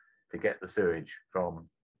fall to get the sewage from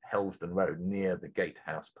Helsden Road near the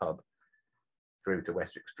Gatehouse pub through to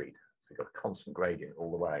Westwick Street. So you've got a constant gradient all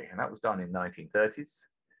the way. And that was done in 1930s,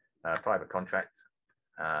 private contract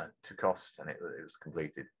to cost, and it was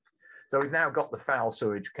completed. So we've now got the foul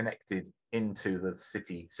sewage connected into the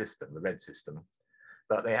city system, the red system,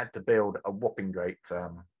 but they had to build a whopping great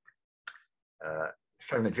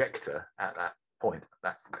shown ejector at that point.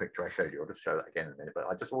 That's the picture I showed you. I'll just show that again in a minute, but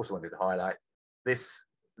I just also wanted to highlight this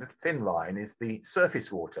thin line is the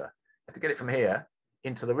surface water. Had to get it from here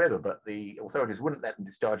into the river, but the authorities wouldn't let them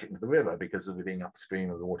discharge it into the river because of it being upstream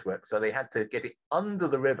of the waterworks. So they had to get it under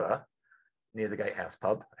the river near the Gatehouse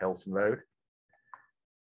pub, Helsden Road,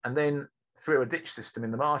 and then through a ditch system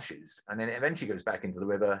in the marshes, and then it eventually goes back into the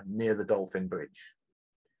river near the Dolphin Bridge.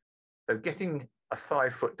 So getting a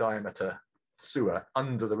 5-foot diameter sewer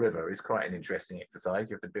under the river is quite an interesting exercise.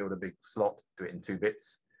 You have to build a big slot, do it in 2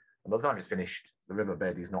 bits, and by the time it's finished, the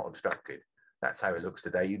riverbed is not obstructed. That's how it looks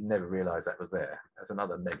today. You'd never realize that was there. That's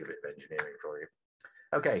another mega bit of engineering for you.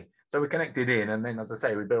 Okay, so we connected in, and then, as I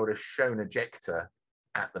say, we built a shown ejector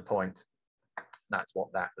at the point. That's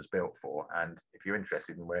what that was built for. And if you're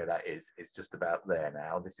interested in where that is, it's just about there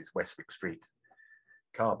now. This is Westwick Street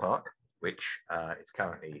car park, which is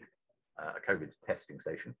currently a COVID testing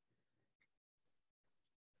station.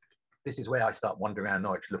 This is where I start wandering around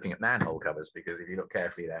Norwich looking at manhole covers, because if you look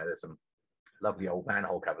carefully there, there's some lovely old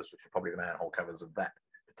manhole covers, which are probably the manhole covers of that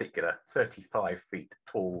particular 35 feet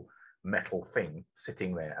tall metal thing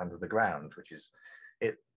sitting there under the ground, which is,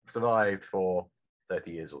 it survived for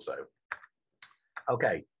 30 years or so.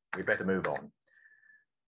 Okay, we better move on.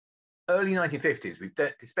 Early 1950s, we've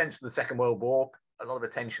dispensed with the Second World War. A lot of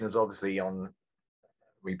attention was obviously on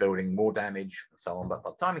rebuilding more damage and so on, but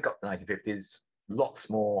by the time we got to the 1950s, lots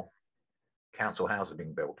more council houses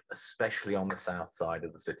being built, especially on the south side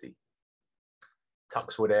of the city.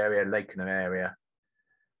 Tuxwood area, Lakenham area,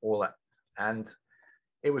 all that. And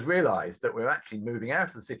it was realized that we're actually moving out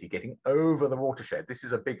of the city, getting over the watershed. This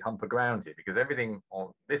is a big hump of ground here because everything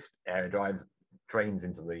on this area drains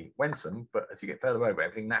into the Wensum, but as you get further over,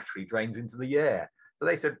 everything naturally drains into the Yare. So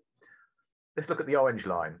they said, let's look at the orange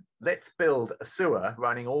line. Let's build a sewer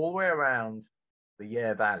running all the way around the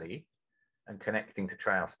Yare Valley and connecting to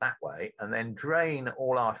Trouse that way, and then drain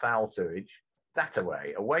all our foul sewage that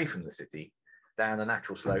away from the city, down a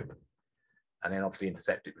natural slope, and then obviously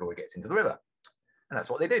intercept it before it gets into the river. And that's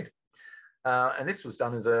what they did. And this was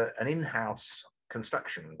done as an in-house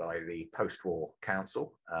construction by the post-war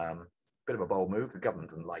council. Bit of a bold move. The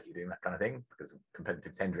government doesn't like you doing that kind of thing because of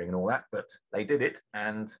competitive tendering and all that, but they did it.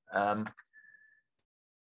 And blow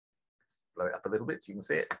it up a little bit so you can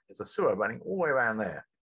see it. There's a sewer running all the way around there.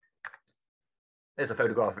 There's a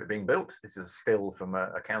photograph of it being built. This is a still from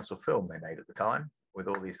a council film they made at the time, with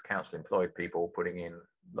all these council employed people putting in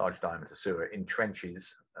large diameter sewer in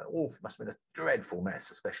trenches. All must have been a dreadful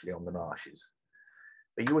mess, especially on the marshes.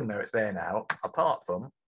 But you wouldn't know it's there now, apart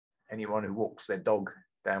from anyone who walks their dog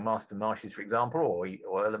down Marston Marshes, for example, or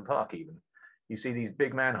Earlham Park even. You see these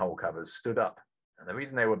big manhole covers stood up. And the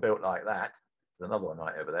reason they were built like that, there's another one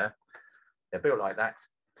right over there. They're built like that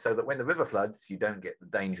so that when the river floods, you don't get the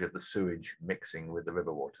danger of the sewage mixing with the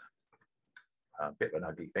river water. A bit of an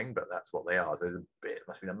ugly thing, but that's what they are. So it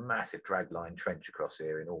must have been a massive dragline trench across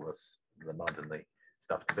here in all the mud and the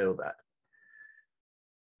stuff to build that.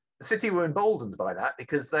 The city were emboldened by that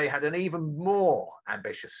because they had an even more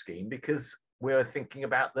ambitious scheme, because we're thinking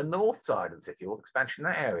about the north side of the city, or the expansion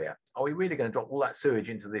in that area. Are we really going to drop all that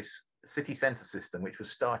sewage into this city centre system, which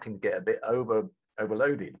was starting to get a bit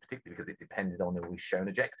overloaded, particularly because it depended on all these shown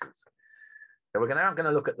ejectors? So we're now going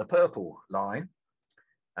to look at the purple line,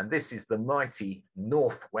 and this is the mighty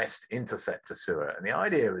northwest interceptor sewer. And the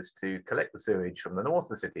idea is to collect the sewage from the north of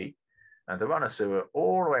the city and to run a sewer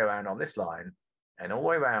all the way around on this line and all the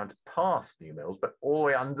way around past New Mills, but all the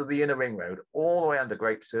way under the inner ring road, all the way under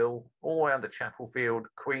Grapesill, all the way under Chapelfield,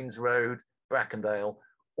 Queen's Road, Brackendale,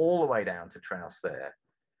 all the way down to Trouse there.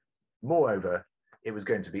 Moreover, it was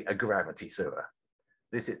going to be a gravity sewer.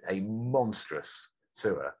 This is a monstrous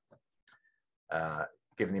sewer,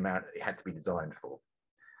 given the amount it had to be designed for.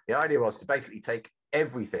 The idea was to basically take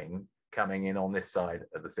everything coming in on this side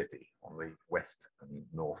of the city, on the west and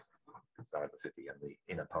north side of the city and the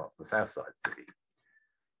inner parts of the south side of the city.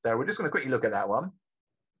 So we're just going to quickly look at that one.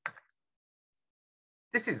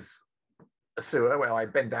 This is a sewer where I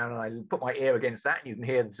bend down and I put my ear against that and you can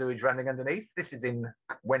hear the sewage running underneath. This is in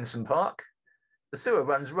Wensum Park. The sewer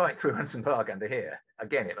runs right through Wensum Park under here.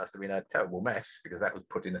 Again, it must have been a terrible mess because that was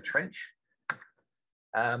put in a trench.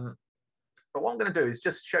 But what I'm going to do is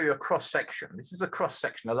just show you a cross section. This is a cross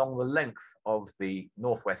section along the length of the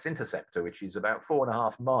Northwest Interceptor, which is about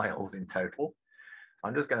 4.5 miles in total.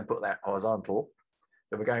 I'm just going to put that horizontal.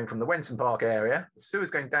 So we're going from the Wensum Park area. The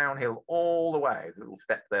sewer's going downhill all the way. There's a little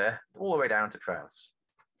step there, all the way down to Trouse.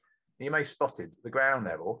 You may have spotted the ground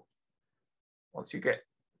level. Once you get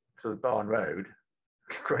to the Barn Road,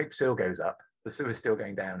 Grapes Hill goes up. The sewer's still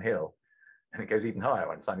going downhill, and it goes even higher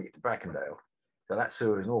by the time you get to Brackendale. So that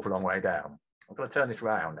sewer is an awful long way down. I'm going to turn this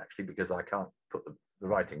round actually because I can't put the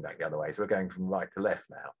writing back the other way. So we're going from right to left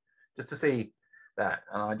now, just to see that.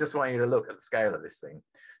 And I just want you to look at the scale of this thing.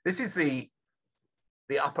 This is the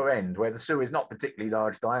upper end where the sewer is not particularly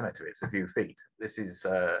large diameter. It's a few feet. This is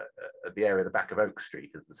at the area of the back of Oak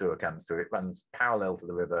Street as the sewer comes through. It runs parallel to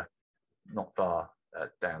the river, not far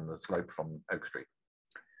down the slope from Oak Street.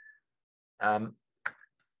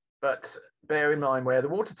 But bear in mind where the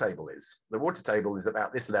water table is. The water table is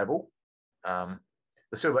about this level. The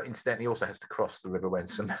sewer, incidentally, also has to cross the River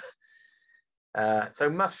Wensum. So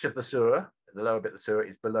much of the sewer, the lower bit of the sewer,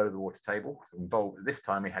 is below the water table. So involved, this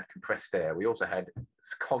time we had compressed air. We also had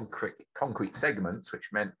concrete segments, which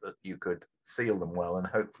meant that you could seal them well and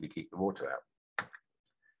hopefully keep the water out.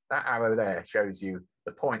 That arrow there shows you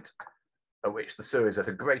the point at which the sewer is at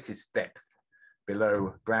the greatest depth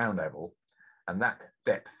below ground level. And that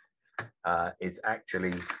depth is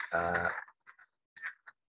actually,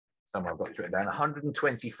 somewhere I've got it written down,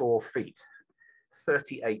 124 feet,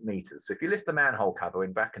 38 meters. So if you lift the manhole cover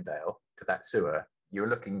in Brackendale to that sewer, you're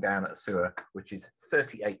looking down at a sewer which is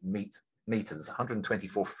 38 meters,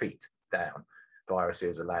 124 feet down via a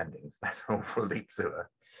series of landings. That's an awful deep sewer.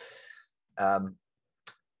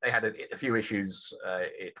 They had a few issues.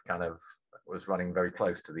 It kind of was running very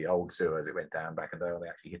close to the old sewer as it went down Brackendale. They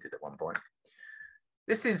actually hit it at one point.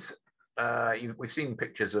 This is, we've seen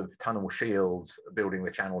pictures of tunnel shields building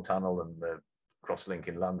the Channel Tunnel and the crosslink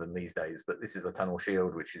in London these days, but this is a tunnel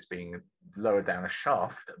shield which is being lowered down a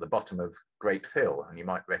shaft at the bottom of Grapes Hill, and you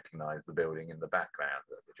might recognise the building in the background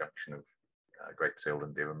at the junction of Grapes Hill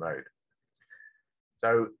and Durham Road.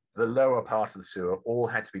 So the lower part of the sewer all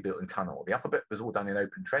had to be built in tunnel. The upper bit was all done in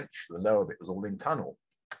open trench, the lower bit was all in tunnel.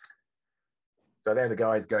 So they're the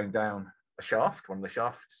guys going down a shaft, one of the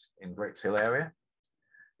shafts in Grapes Hill area.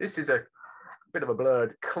 This is a bit of a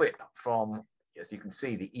blurred clip from, as you can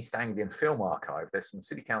see, the East Anglian Film Archive. There's some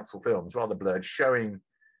City Council films, rather blurred, showing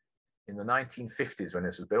in the 1950s when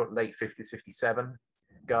this was built, late 50s, 57,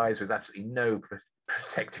 guys with absolutely no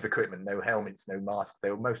protective equipment, no helmets, no masks.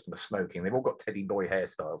 Most of them are smoking. They've all got Teddy Boy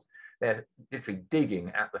hairstyles. They're literally digging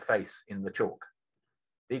at the face in the chalk,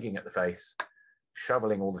 digging at the face,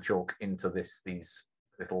 shoveling all the chalk into these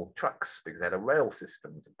little trucks because they had a rail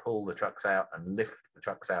system to pull the trucks out and lift the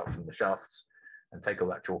trucks out from the shafts and take all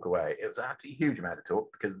that chalk away. It was an absolutely huge amount of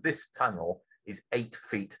torque because this tunnel is 8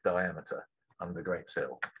 feet diameter under Grapes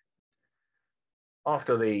Hill.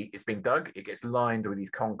 After it's been dug, it gets lined with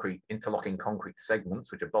these interlocking concrete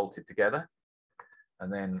segments which are bolted together.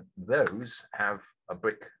 And then those have a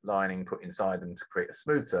brick lining put inside them to create a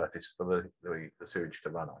smooth surface for the sewage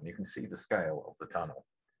to run on. You can see the scale of the tunnel.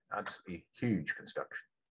 Absolutely huge construction.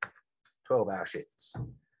 12-hour shifts.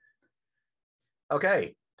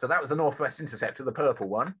 Okay, so that was the Northwest Interceptor, the purple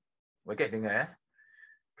one. We're getting there.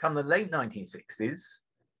 Come the late 1960s,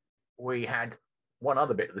 we had one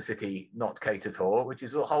other bit of the city not catered for, which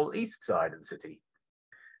is the whole east side of the city.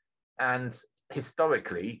 And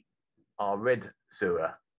historically, our red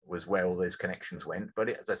sewer was where all those connections went, but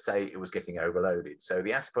as I say, it was getting overloaded. So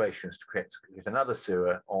the aspiration was to create another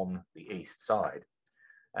sewer on the east side.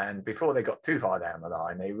 And before they got too far down the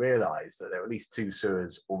line, they realized that there were at least 2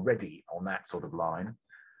 sewers already on that sort of line.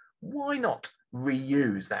 Why not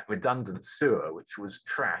reuse that redundant sewer, which was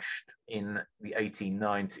trashed in the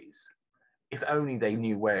 1890s? If only they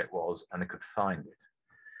knew where it was and they could find it.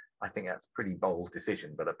 I think that's a pretty bold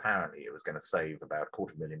decision, but apparently it was going to save about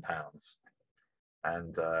 £250,000.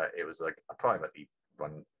 And it was like a privately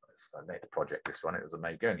run net project, this one. It was a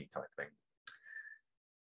May Gurney type thing.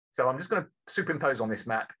 So I'm just going to superimpose on this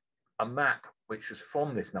map a map which was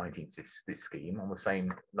from this this scheme on the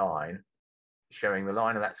same line, showing the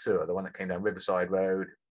line of that sewer, the one that came down Riverside Road,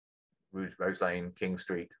 Rose Lane, King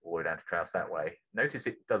Street, all the way down to Trouse that way. Notice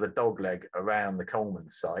it does a dog leg around the Coleman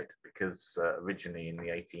site because originally in the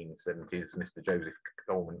 1870s, Mr.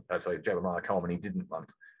 Jeremiah Coleman, he didn't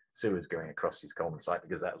want sewers going across his common site,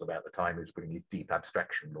 because that was about the time he was putting his deep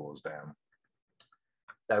abstraction laws down.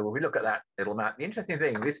 So when we look at that little map, the interesting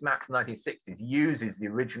thing, this map from the 1960s uses the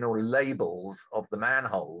original labels of the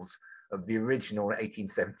manholes of the original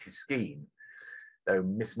 1870 scheme. So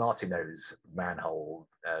Miss Martineau's manhole,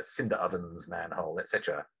 Cinder Oven's manhole,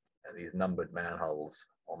 etc. These numbered manholes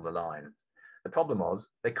on the line. The problem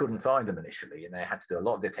was they couldn't find them initially, and they had to do a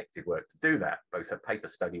lot of detective work to do that, both at paper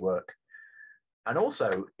study work. And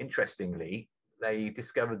also, interestingly, they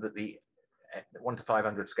discovered that the 1 to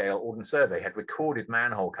 500 scale Ordnance Survey had recorded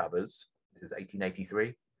manhole covers, this is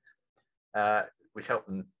 1883, which helped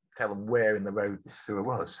them tell them where in the road this sewer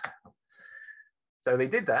was. So they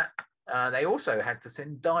did that. They also had to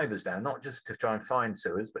send divers down, not just to try and find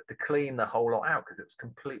sewers, but to clean the whole lot out, because it was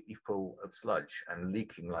completely full of sludge and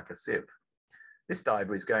leaking like a sieve. This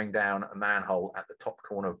diver is going down a manhole at the top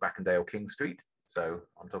corner of Backendale King Street. So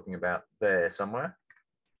I'm talking about there somewhere.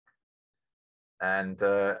 And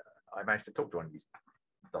I managed to talk to one of these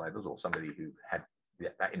divers, or somebody who had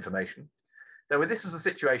that information. So this was the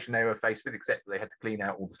situation they were faced with, except they had to clean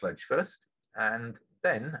out all the sludge first. And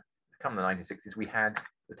then, come the 1960s, we had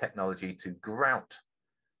the technology to grout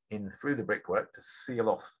in through the brickwork to seal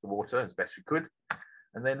off the water as best we could,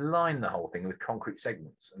 and then line the whole thing with concrete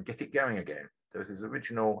segments and get it going again. So this is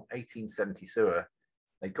original 1870 sewer.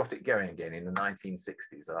 They got it going again in the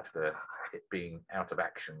 1960s after it being out of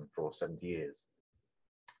action for 70 years.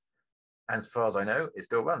 And as far as I know, it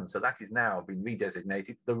still runs. So that is now been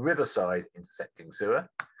redesignated the Riverside Intersecting Sewer.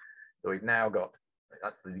 So we've now got,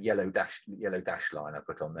 that's the yellow dash line I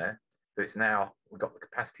put on there. So it's now, we've got the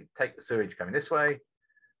capacity to take the sewage coming this way.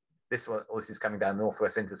 This one, this is coming down the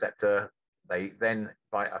Northwest Interceptor. They then,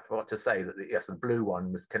 I forgot to say that yes, the blue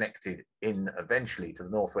one was connected in eventually to the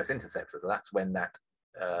Northwest Interceptor. So that's when that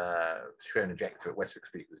Schroen ejector at Westwick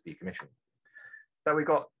Street was decommissioned. So we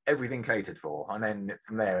got everything catered for. And then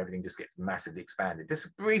from there, everything just gets massively expanded.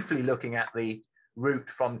 Just briefly looking at the route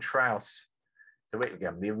from Trouse to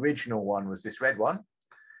Whittingham. The original one was this red one.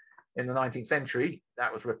 In the 19th century,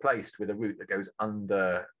 that was replaced with a route that goes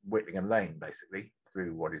under Whittingham Lane, basically,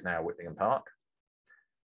 through what is now Whittingham Park.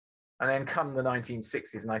 And then come the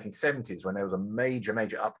 1960s, 1970s, when there was a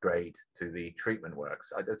major upgrade to the treatment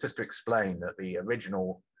works. Just to explain that the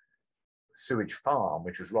original sewage farm,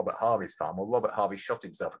 which was Robert Harvey's farm, well, Robert Harvey shot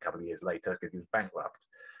himself a couple of years later because he was bankrupt.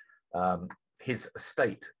 His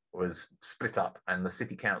estate was split up and the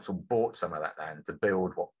city council bought some of that land to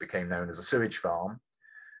build what became known as a sewage farm.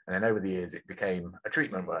 And then over the years, it became a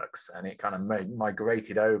treatment works, and it kind of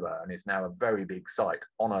migrated over, and it's now a very big site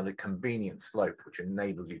on a convenient slope, which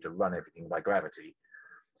enables you to run everything by gravity,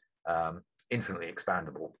 infinitely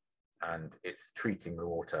expandable. And it's treating the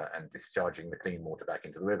water and discharging the clean water back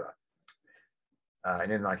into the river.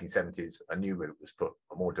 And in the 1970s, a new route was put,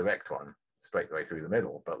 a more direct one, straight the way through the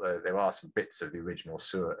middle. But there are some bits of the original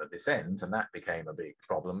sewer at this end, and that became a big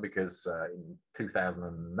problem because in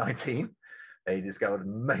 2019, they discovered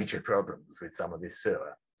major problems with some of this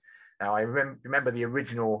sewer. Now, I remember the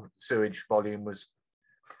original sewage volume was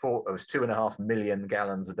 2.5 million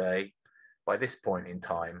gallons a day. By this point in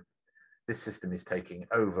time, this system is taking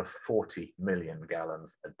over 40 million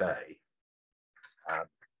gallons a day.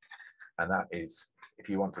 And that is, if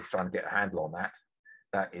you want to try and get a handle on that,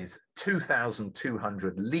 that is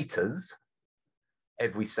 2,200 litres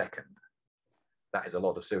every second. That is a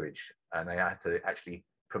lot of sewage. And they had to actually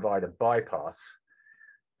provide a bypass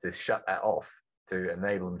to shut that off to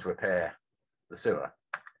enable them to repair the sewer.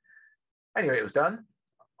 Anyway, it was done.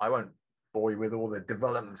 I won't bore you with all the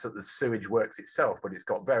developments of the sewage works itself, but it's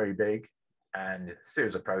got very big and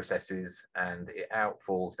series of processes, and it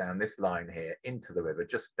outfalls down this line here into the river,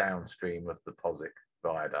 just downstream of the Posick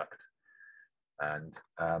Viaduct. And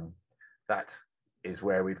that is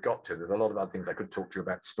where we've got to. There's a lot of other things I could talk to you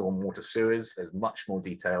about stormwater sewers. There's much more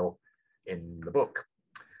detail in the book.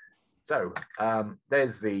 So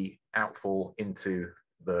there's the outfall into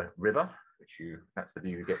the river, which that's the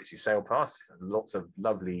view you get as you sail past. Lots of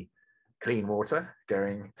lovely clean water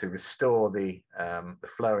going to restore the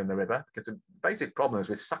flow in the river, because the basic problem is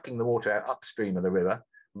we're sucking the water out upstream of the river,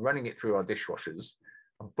 running it through our dishwashers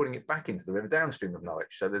and putting it back into the river downstream of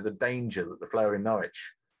Norwich. So there's a danger that the flow in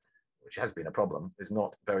Norwich, which has been a problem, is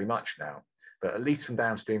not very much now. But at least from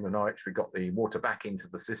downstream of Norwich, we got the water back into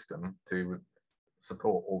the system to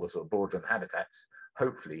support all the sort of borderland habitats,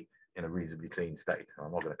 hopefully in a reasonably clean state.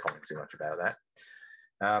 I'm not going to comment too much about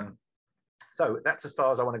that. So that's as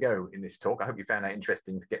far as I want to go in this talk. I hope you found that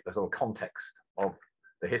interesting to get the sort of context of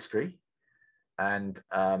the history. And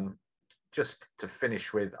just to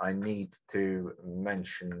finish with, I need to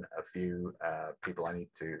mention a few people I need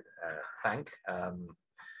to thank.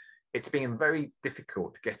 it's been very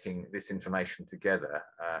difficult getting this information together.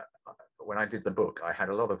 When I did the book, I had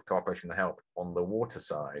a lot of cooperation and help on the water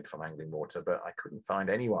side from Angling Water, but I couldn't find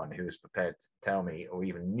anyone who was prepared to tell me or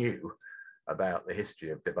even knew about the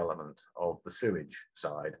history of development of the sewage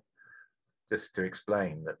side. Just to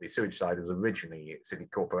explain that the sewage side was originally city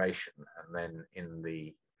corporation, and then in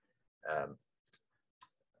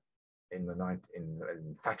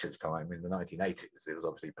Thatcher's time in the 1980s, it was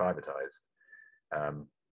obviously privatized.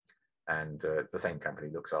 The same company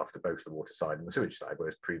looks after both the water side and the sewage side,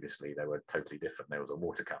 whereas previously they were totally different. There was a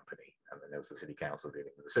water company, and then there was the city council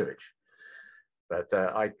dealing with the sewage. But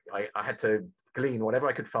I had to glean whatever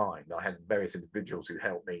I could find. I had various individuals who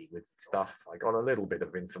helped me with stuff. I got a little bit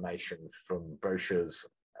of information from brochures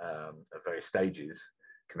at various stages,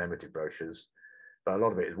 commemorative brochures, but a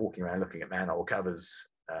lot of it is walking around looking at manhole covers,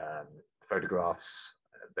 photographs.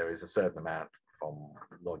 There is a certain amount from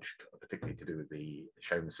lodged, particularly to do with the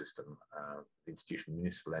Showman system, the Institution of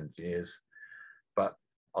Municipal Engineers. But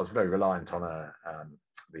I was very reliant on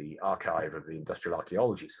the archive of the Industrial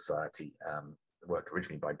Archaeology Society, work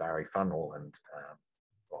originally by Barry Funnell and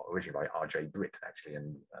originally by R.J. Britt, actually,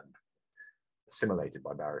 and assimilated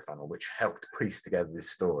by Barry Funnell, which helped piece together this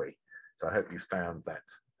story. So I hope you found that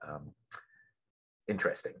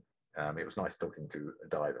interesting. It was nice talking to a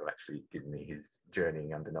diver, actually giving me his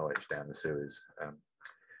journeying under Norwich down the sewers,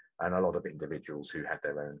 and a lot of individuals who had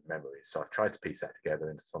their own memories. So I've tried to piece that together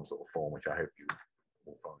into some sort of form, which I hope you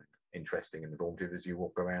will find interesting and informative as you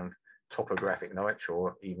walk around topographic Norwich,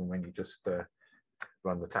 or even when you just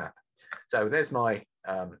run the tap. So there's my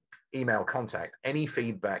email contact. Any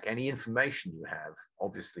feedback, any information you have,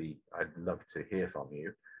 obviously I'd love to hear from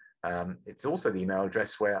you. It's also the email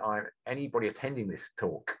address where anybody attending this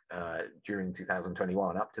talk during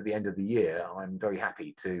 2021 up to the end of the year, I'm very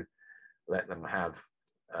happy to let them have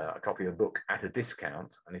a copy of the book at a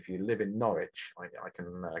discount. And if you live in Norwich, I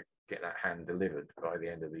can get that hand delivered by the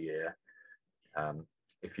end of the year.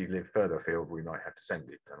 If you live further afield, we might have to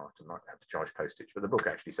send it, and I might have to charge postage. But the book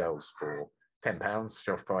actually sells for £10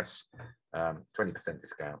 shelf price, 20%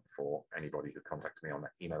 discount for anybody who contacts me on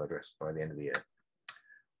that email address by the end of the year.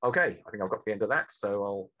 Okay, I think I've got to the end of that,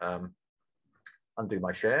 so I'll undo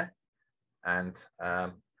my share and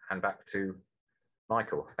hand back to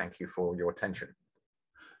Michael. Thank you for your attention.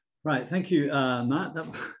 Right, thank you, Matt.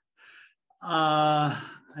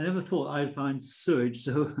 I never thought I'd find sewage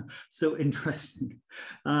so interesting.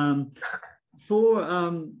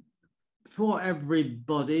 For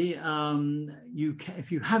everybody,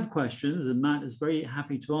 if you have questions, and Matt is very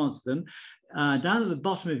happy to answer them, down at the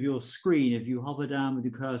bottom of your screen, if you hover down with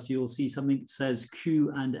your cursor, you'll see something that says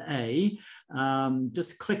Q&A.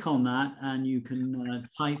 Just click on that and you can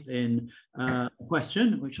type in a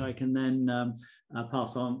question, which I can then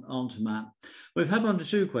pass on to Matt. We've had one to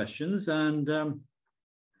two questions, and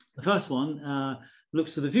the first one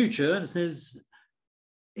looks to the future, and it says,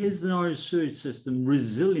 is the Norwich sewage system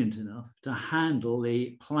resilient enough to handle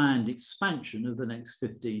the planned expansion of the next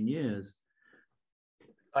 15 years?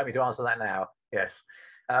 Like me to answer that now? Yes.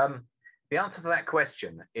 The answer to that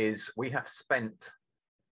question is we have spent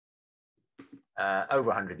over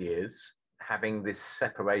 100 years having this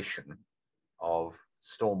separation of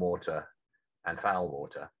stormwater and foul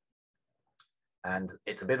water. And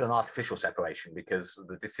it's a bit of an artificial separation because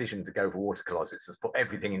the decision to go for water closets has put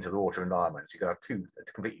everything into the water environment. So you've got to have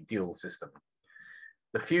a completely dual system.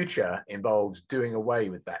 The future involves doing away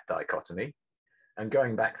with that dichotomy and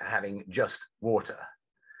going back to having just water.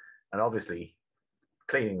 And obviously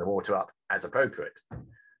cleaning the water up as appropriate.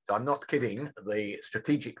 So I'm not kidding. The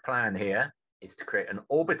strategic plan here is to create an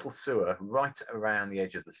orbital sewer right around the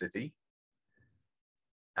edge of the city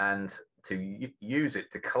and to use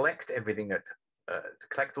it to collect everything to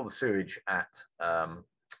collect all the sewage at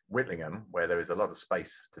Whitlingham, where there is a lot of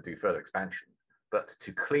space to do further expansion, but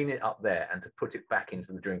to clean it up there and to put it back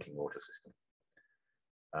into the drinking water system.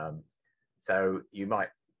 So you might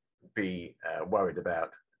be worried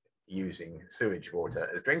about using sewage water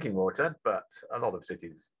as drinking water, but a lot of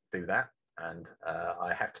cities do that. And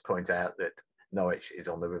I have to point out that Norwich is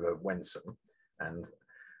on the River Wensum, and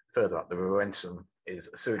further up the River Wensum is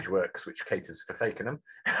a sewage works which caters for Fakenham.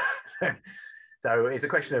 So it's a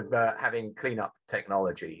question of having cleanup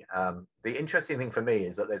technology. The interesting thing for me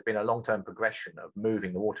is that there's been a long-term progression of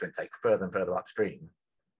moving the water intake further and further upstream,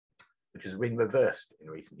 which has been reversed in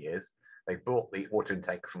recent years. They brought the water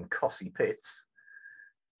intake from Cossey Pits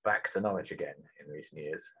back to Norwich again in recent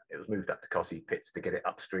years. It was moved up to Cossey Pits to get it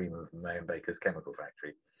upstream of May and Baker's chemical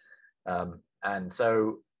factory. And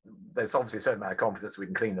so there's obviously a certain amount of confidence we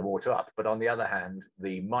can clean the water up, but on the other hand,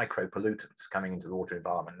 the micro pollutants coming into the water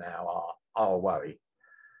environment now are a worry.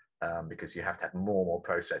 because you have to have more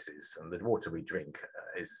processes. And the water we drink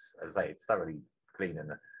is, as I say, it's thoroughly clean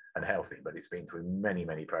and healthy, but it's been through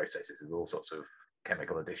many processes with all sorts of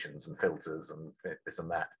chemical additions and filters and this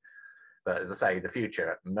and that. But as I say, the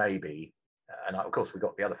future may be, and of course we've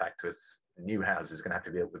got the other factors, new houses are going to have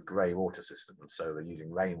to be built with grey water systems. So they're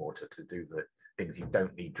using rainwater to do the things you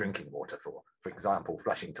don't need drinking water for. For example,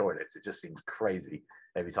 flushing toilets. It just seems crazy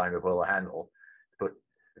every time you pull a handle to put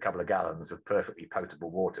a couple of gallons of perfectly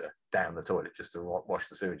potable water down the toilet just to wash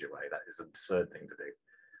the sewage away. That is an absurd thing to do.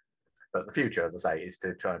 But the future, as I say, is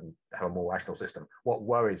to try and have a more rational system. What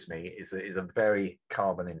worries me is that it's a very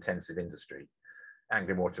carbon-intensive industry.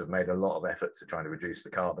 Anglian Water have made a lot of efforts to trying to reduce the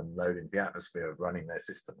carbon load into the atmosphere of running their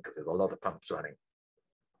system, because there's a lot of pumps running.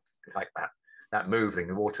 In fact, that moving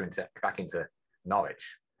the water back into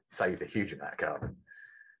Norwich saved a huge amount of carbon.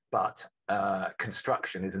 But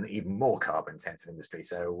construction is an even more carbon-intensive industry.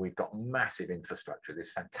 So we've got massive infrastructure,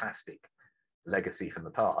 this fantastic legacy from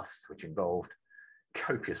the past, which involved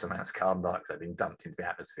copious amounts of carbon dioxide being dumped into the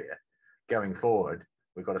atmosphere. Going forward,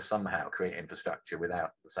 we've got to somehow create infrastructure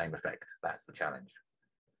without the same effect. That's the challenge.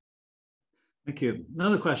 Thank you.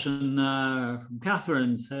 Another question from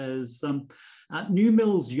Catherine says, at New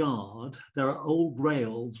Mills Yard, there are old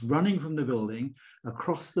rails running from the building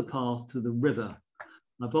across the path to the river.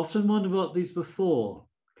 I've often wondered about these before.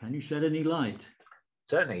 Can you shed any light?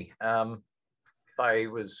 Certainly. If I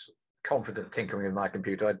was confident tinkering with my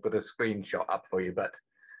computer, I'd put a screenshot up for you. But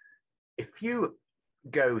if you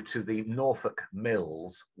go to the Norfolk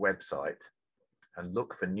Mills website and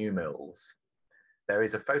look for New Mills, there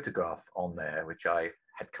is a photograph on there, which I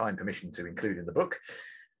had kind permission to include in the book,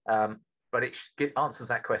 but it answers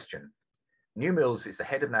that question. New Mills is the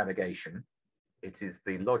head of navigation. It is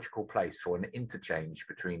the logical place for an interchange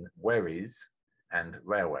between wherries and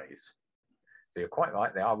railways. So you're quite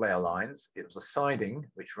right, they are rail lines. It was a siding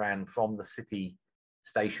which ran from the city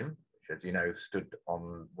station, which, as you know, stood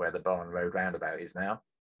on where the Barn Road roundabout is now.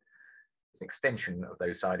 It's an extension of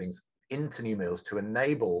those sidings into New Mills to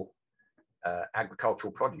enable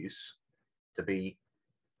agricultural produce to be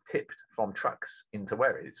tipped from trucks into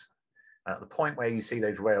wherries. And at the point where you see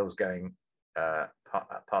those rails going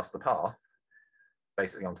past the path,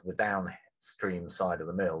 basically onto the downstream side of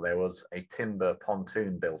the mill, there was a timber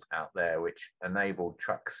pontoon built out there which enabled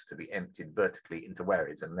trucks to be emptied vertically into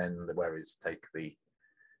wherries, and then the wherries take the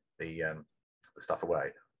stuff away.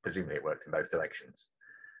 Presumably it worked in both directions.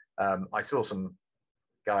 I saw some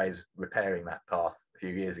guys repairing that path a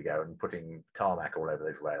few years ago and putting tarmac all over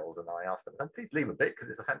those rails, and I asked them, please leave a bit, because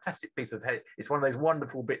it's a fantastic piece of it's one of those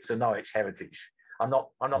wonderful bits of Norwich heritage. I'm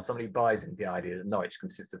not somebody who buys into the idea that Norwich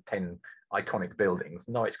consists of 10 iconic buildings.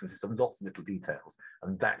 Norwich consists of lots of little details,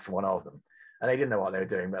 and that's one of them. And they didn't know what they were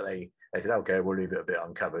doing, but they said, okay, we'll leave it a bit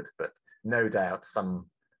uncovered. But no doubt some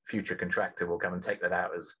future contractor will come and take that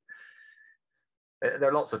out as... There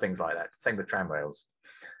are lots of things like that. Same with tramrails.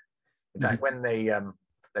 In fact, when they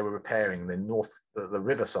were repairing the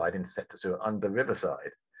Riverside interceptor sewer under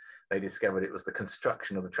Riverside, they discovered it was the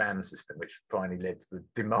construction of the tram system which finally led to the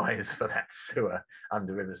demise for that sewer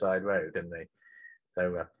under Riverside Road, didn't they?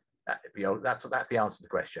 So that's the answer to the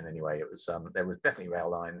question anyway. It was there was definitely rail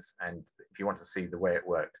lines, and if you want to see the way it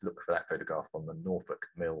worked, look for that photograph on the Norfolk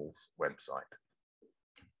Mills website.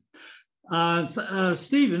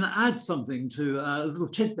 Stephen adds something to a little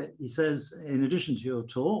tidbit. He says, in addition to your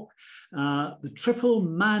talk, the triple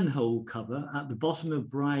manhole cover at the bottom of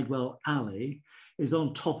Bridewell Alley is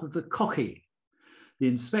on top of the cocky. The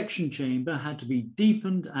inspection chamber had to be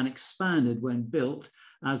deepened and expanded when built,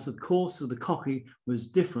 as the course of the cocky was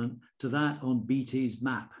different to that on BT's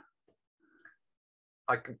map.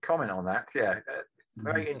 I can comment on that, yeah.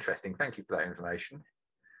 Very interesting, thank you for that information.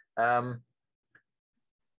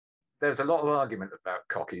 There's a lot of argument about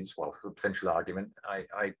cockies, well, potential argument.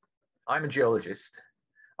 I'm a geologist.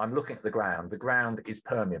 I'm looking at the ground. The ground is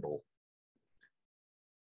permeable.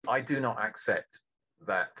 I do not accept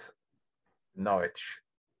that Norwich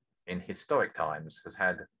in historic times has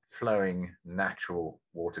had flowing natural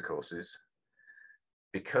watercourses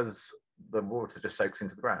because the water just soaks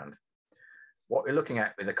into the ground. What we're looking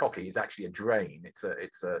at with a cocky is actually a drain. It's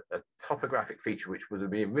a topographic feature which would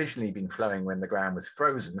have originally been flowing when the ground was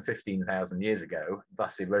frozen 15,000 years ago,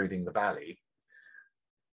 thus eroding the valley.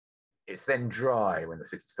 It's then dry when the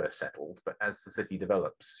city's first settled, but as the city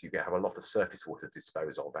develops, you have a lot of surface water to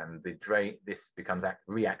dispose of, and this becomes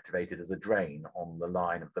reactivated as a drain on the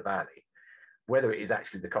line of the valley. Whether it is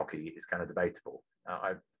actually the cocky is kind of debatable.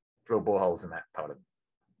 I've drilled boreholes in that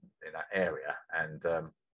area, and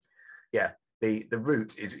yeah, the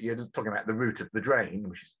route is, you're talking about the route of the drain,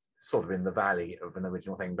 which is sort of in the valley of an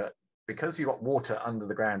original thing, but because you've got water under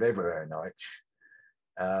the ground everywhere in Norwich,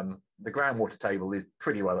 the groundwater table is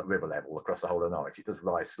pretty well at river level across the whole of Norwich. It does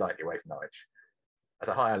rise slightly away from Norwich. At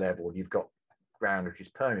a higher level, you've got ground which is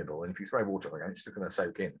permeable, and if you throw water on it, it's just going to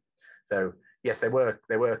soak in. So yes, there were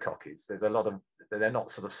cockies. There's a lot of, they're not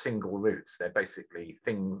sort of single roots. They're basically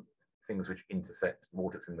things which intercept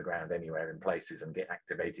water that's in the ground anywhere in places and get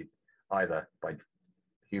activated either by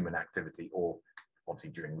human activity or obviously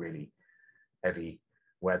during really heavy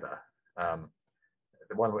weather.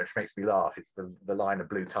 The one which makes me laugh, it's the line of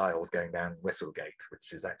blue tiles going down Whistlegate, which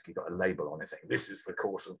has actually got a label on it saying, "This is the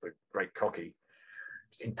course of the Great Cocky."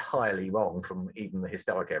 It's entirely wrong from even the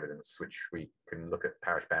historic evidence, which we can look at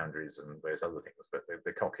parish boundaries and various other things, but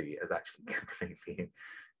the Cocky is actually completely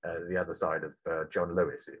the other side of John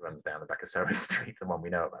Lewis. It runs down the back of Sewerage Street, the one we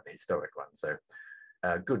know about, the historic one. So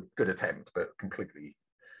good attempt, but completely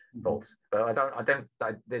false. But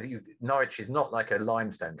Norwich is not like a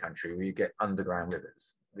limestone country where you get underground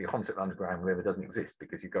rivers. The concept of underground river doesn't exist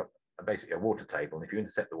because you've got basically a water table, and if you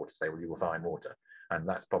intercept the water table, you will find water, and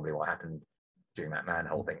that's probably what happened during that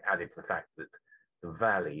manhole thing, added to the fact that the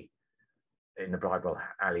valley in the Bridewell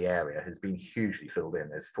Alley area has been hugely filled in.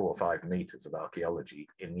 There's 4 or 5 meters of archaeology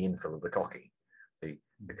in the infill of the Cocky. The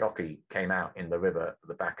Cocky came out in the river at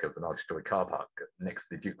the back of the multi-storey car park next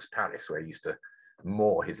to the Duke's Palace, where he used to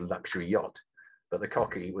moor his luxury yacht. But the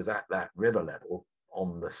Cocky was at that river level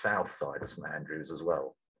on the south side of St Andrews as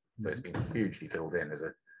well. So it's been hugely filled in. There's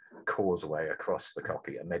a causeway across the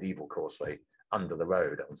Cocky, a medieval causeway under the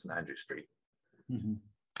road on St Andrews Street.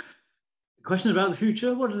 Question about the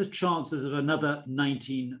future. What are the chances of another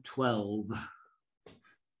 1912?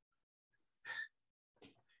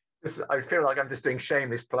 I feel like I'm just doing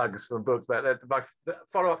shameless plugs for books, but the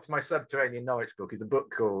follow-up to my Subterranean Norwich book is a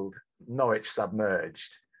book called Norwich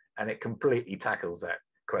Submerged, and it completely tackles that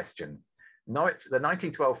question. Norwich, the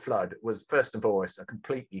 1912 flood was first and foremost a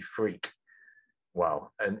completely freak,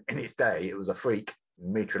 well, and in its day, it was a freak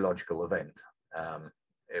meteorological event.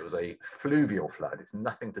 It was a fluvial flood. It's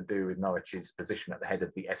nothing to do with Norwich's position at the head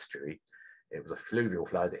of the estuary. It was a fluvial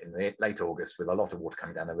flood in the late August with a lot of water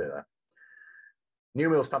coming down the river. New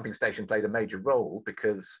Mills Pumping Station played a major role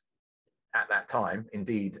because at that time,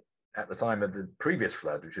 indeed, at the time of the previous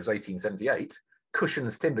flood, which was 1878,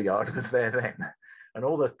 Cushion's timber yard was there then. And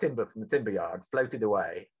all the timber from the timber yard floated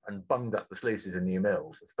away and bunged up the sluices in New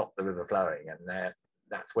Mills and stopped the river flowing. And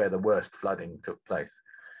that's where the worst flooding took place.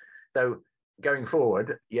 So going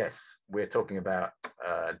forward, yes, we're talking about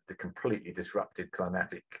the completely disrupted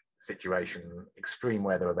climatic situation. Extreme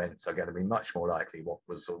weather events are going to be much more likely. What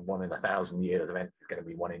was a 1 in 1,000 years event is going to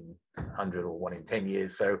be 1 in 100 or 1 in 10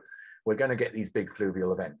 years. So we're going to get these big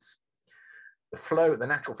fluvial events. The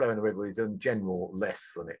natural flow in the river is in general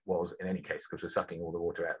less than it was in any case because we're sucking all the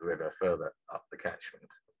water out of the river further up the catchment.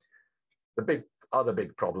 The other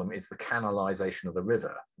big problem is the canalization of the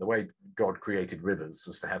river. The way God created rivers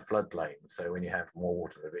was to have floodplains. So when you have more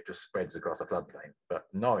water, it just spreads across a floodplain. But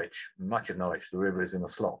Norwich, much of Norwich, the river is in a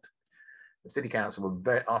slot. The City Council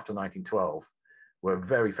after 1912 were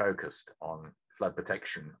very focused on flood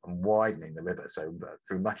protection and widening the river. So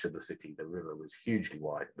through much of the city, the river was hugely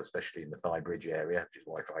wide, especially in the Thigh Bridge area, which is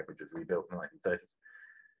why Thigh Bridge was rebuilt in the 1930s.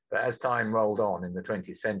 But as time rolled on in the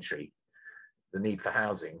 20th century, the need for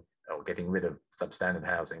housing, or getting rid of substandard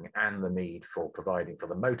housing, and the need for providing for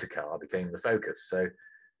the motor car became the focus. So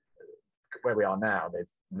where we are now,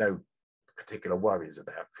 there's no particular worries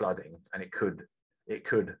about flooding, and it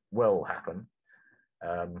could well happen,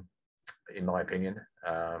 in my opinion,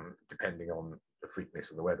 depending on the freakness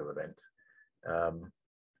of the weather event.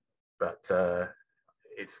 But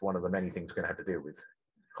it's one of the many things we're going to have to deal with.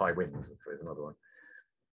 High winds is another one.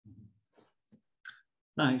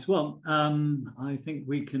 Thanks. Well, I think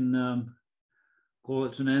we can call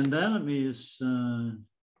it an end there. Let me just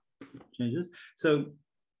change this. So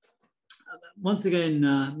once again,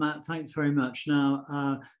 Matt, thanks very much.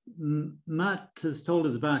 Now, Matt has told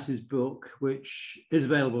us about his book, which is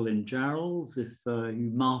available in Jarrell's if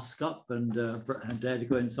you mask up and dare to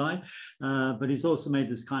go inside. But he's also made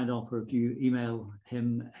this kind offer. If you email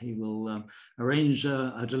him, he will arrange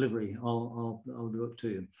a delivery of the book to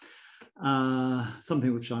you.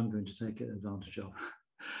 Something which I'm going to take advantage of.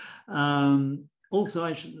 Also,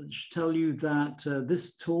 I should tell you that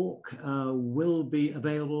this talk will be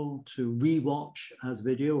available to rewatch as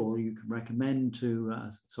video, or you can recommend to,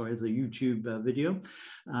 as a YouTube video,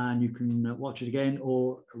 and you can watch it again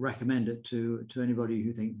or recommend it to anybody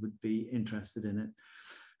who think would be interested in it.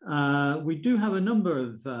 We do have a number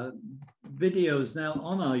of videos now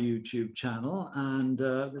on our YouTube channel, and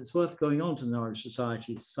it's worth going on to the Norwich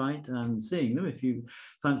Society site and seeing them if you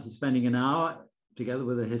fancy spending an hour. together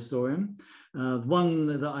with a historian. One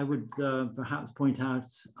that I would perhaps point out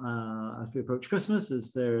as we approach Christmas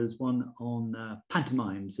is there is one on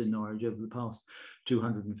pantomimes in Norwich over the past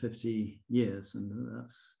 250 years, and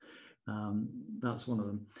that's one of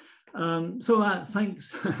them. So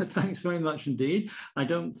thanks, thanks very much indeed. I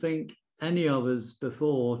don't think any of us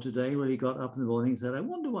before today really got up in the morning and said, I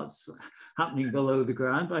wonder what's happening below the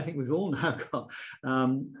ground, but I think we've all now got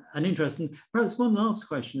an interest. And perhaps one last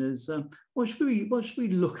question is, what should we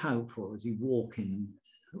look out for as we walk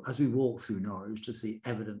through Norwich to see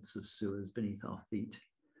evidence of sewers beneath our feet?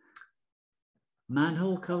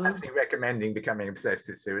 Manhole covers? I'm actually recommending becoming obsessed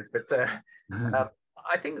with sewers, but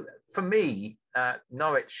I think for me,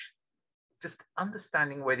 Norwich, just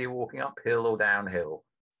understanding whether you're walking uphill or downhill,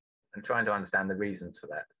 and trying to understand the reasons for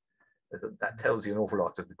that. That tells you an awful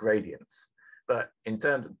lot of the gradients. But in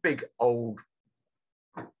terms of big old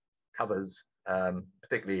covers,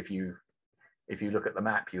 particularly if you look at the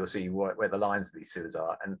map, you'll see where the lines of these sewers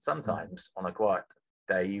are. And sometimes on a quiet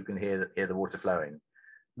day, you can hear the water flowing.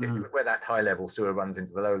 Where that high level sewer runs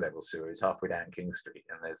into the low level sewer is halfway down King Street.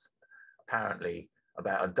 And there's apparently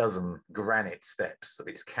about a dozen granite steps that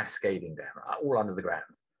it's cascading down, all under the ground.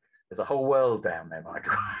 There's a whole world down there,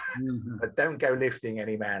 Michael. But don't go lifting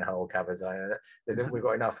any manhole covers. We've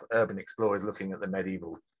got enough urban explorers looking at the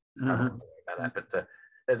medieval about that. But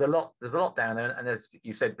there's a lot down there, and as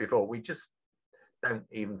you said before, we just don't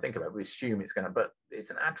even think about it. We assume it's going to, but it's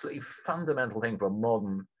an absolutely fundamental thing for a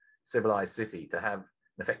modern civilized city to have an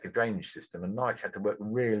effective drainage system. And Norwich had to work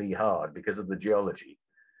really hard because of the geology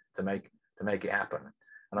to make it happen.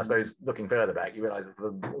 And I suppose looking further back, you realise that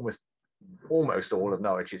for almost all of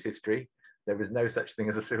Norwich's history, there was no such thing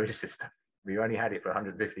as a sewage system. We only had it for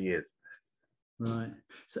 150 years. Right.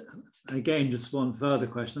 So again, just one further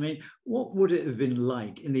question. I mean, what would it have been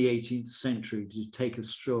like in the 18th century to take a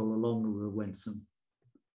stroll along the River Wensum?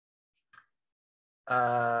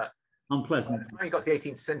 Unpleasant. When you got the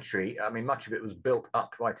 18th century, I mean, much of it was built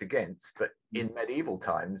up right against, but in medieval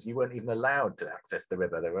times, you weren't even allowed to access the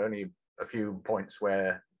river. There were only a few points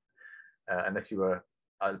where, unless you were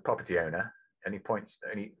a property owner, only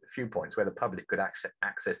a few points where the public could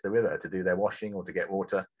access the river to do their washing or to get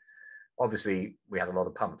water. Obviously, we had a lot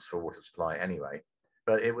of pumps for water supply anyway,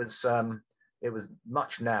 but it was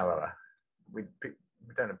much narrower. We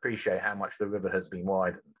don't appreciate how much the river has been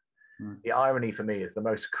widened. The irony for me is the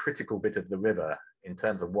most critical bit of the river in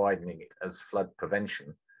terms of widening it as flood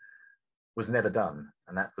prevention was never done,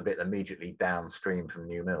 and that's the bit immediately downstream from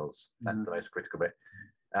New Mills. That's the most critical bit.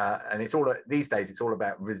 And it's all these days. It's all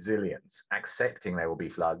about resilience, accepting there will be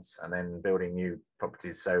floods, and then building new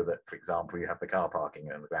properties so that, for example, you have the car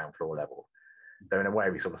parking on the ground floor level. So in a way,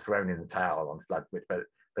 we sort of thrown in the towel on flood.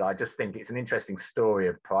 But I just think it's an interesting story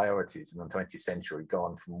of priorities in the 20th century,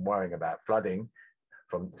 gone from worrying about flooding,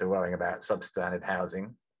 to worrying about substandard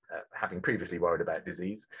housing, having previously worried about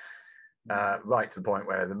disease, right to the point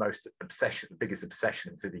where the biggest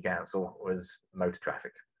obsession in City Council was motor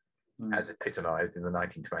traffic, as epitomised in the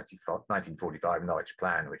 1945 Norwich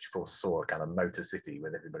Plan, which foresaw a kind of motor city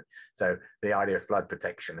with everybody. So the idea of flood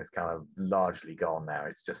protection is kind of largely gone now.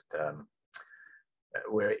 It's just,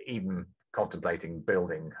 we're even contemplating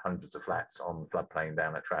building hundreds of flats on floodplain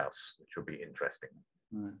down at Trouse, which will be interesting.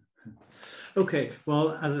 Right. Okay,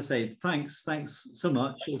 well, as I say, thanks so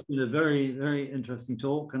much. It's been a very, very interesting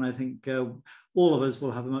talk, and I think all of us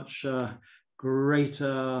will have a much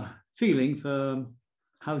greater feeling for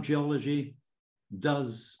how geology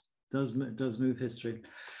does move history.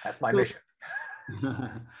 That's my mission.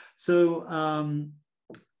 So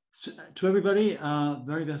to everybody,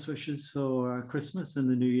 very best wishes for Christmas and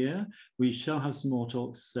the new year. We shall have some more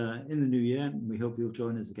talks in the new year, and we hope you'll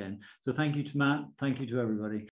join us again. So thank you to Matt, thank you to everybody.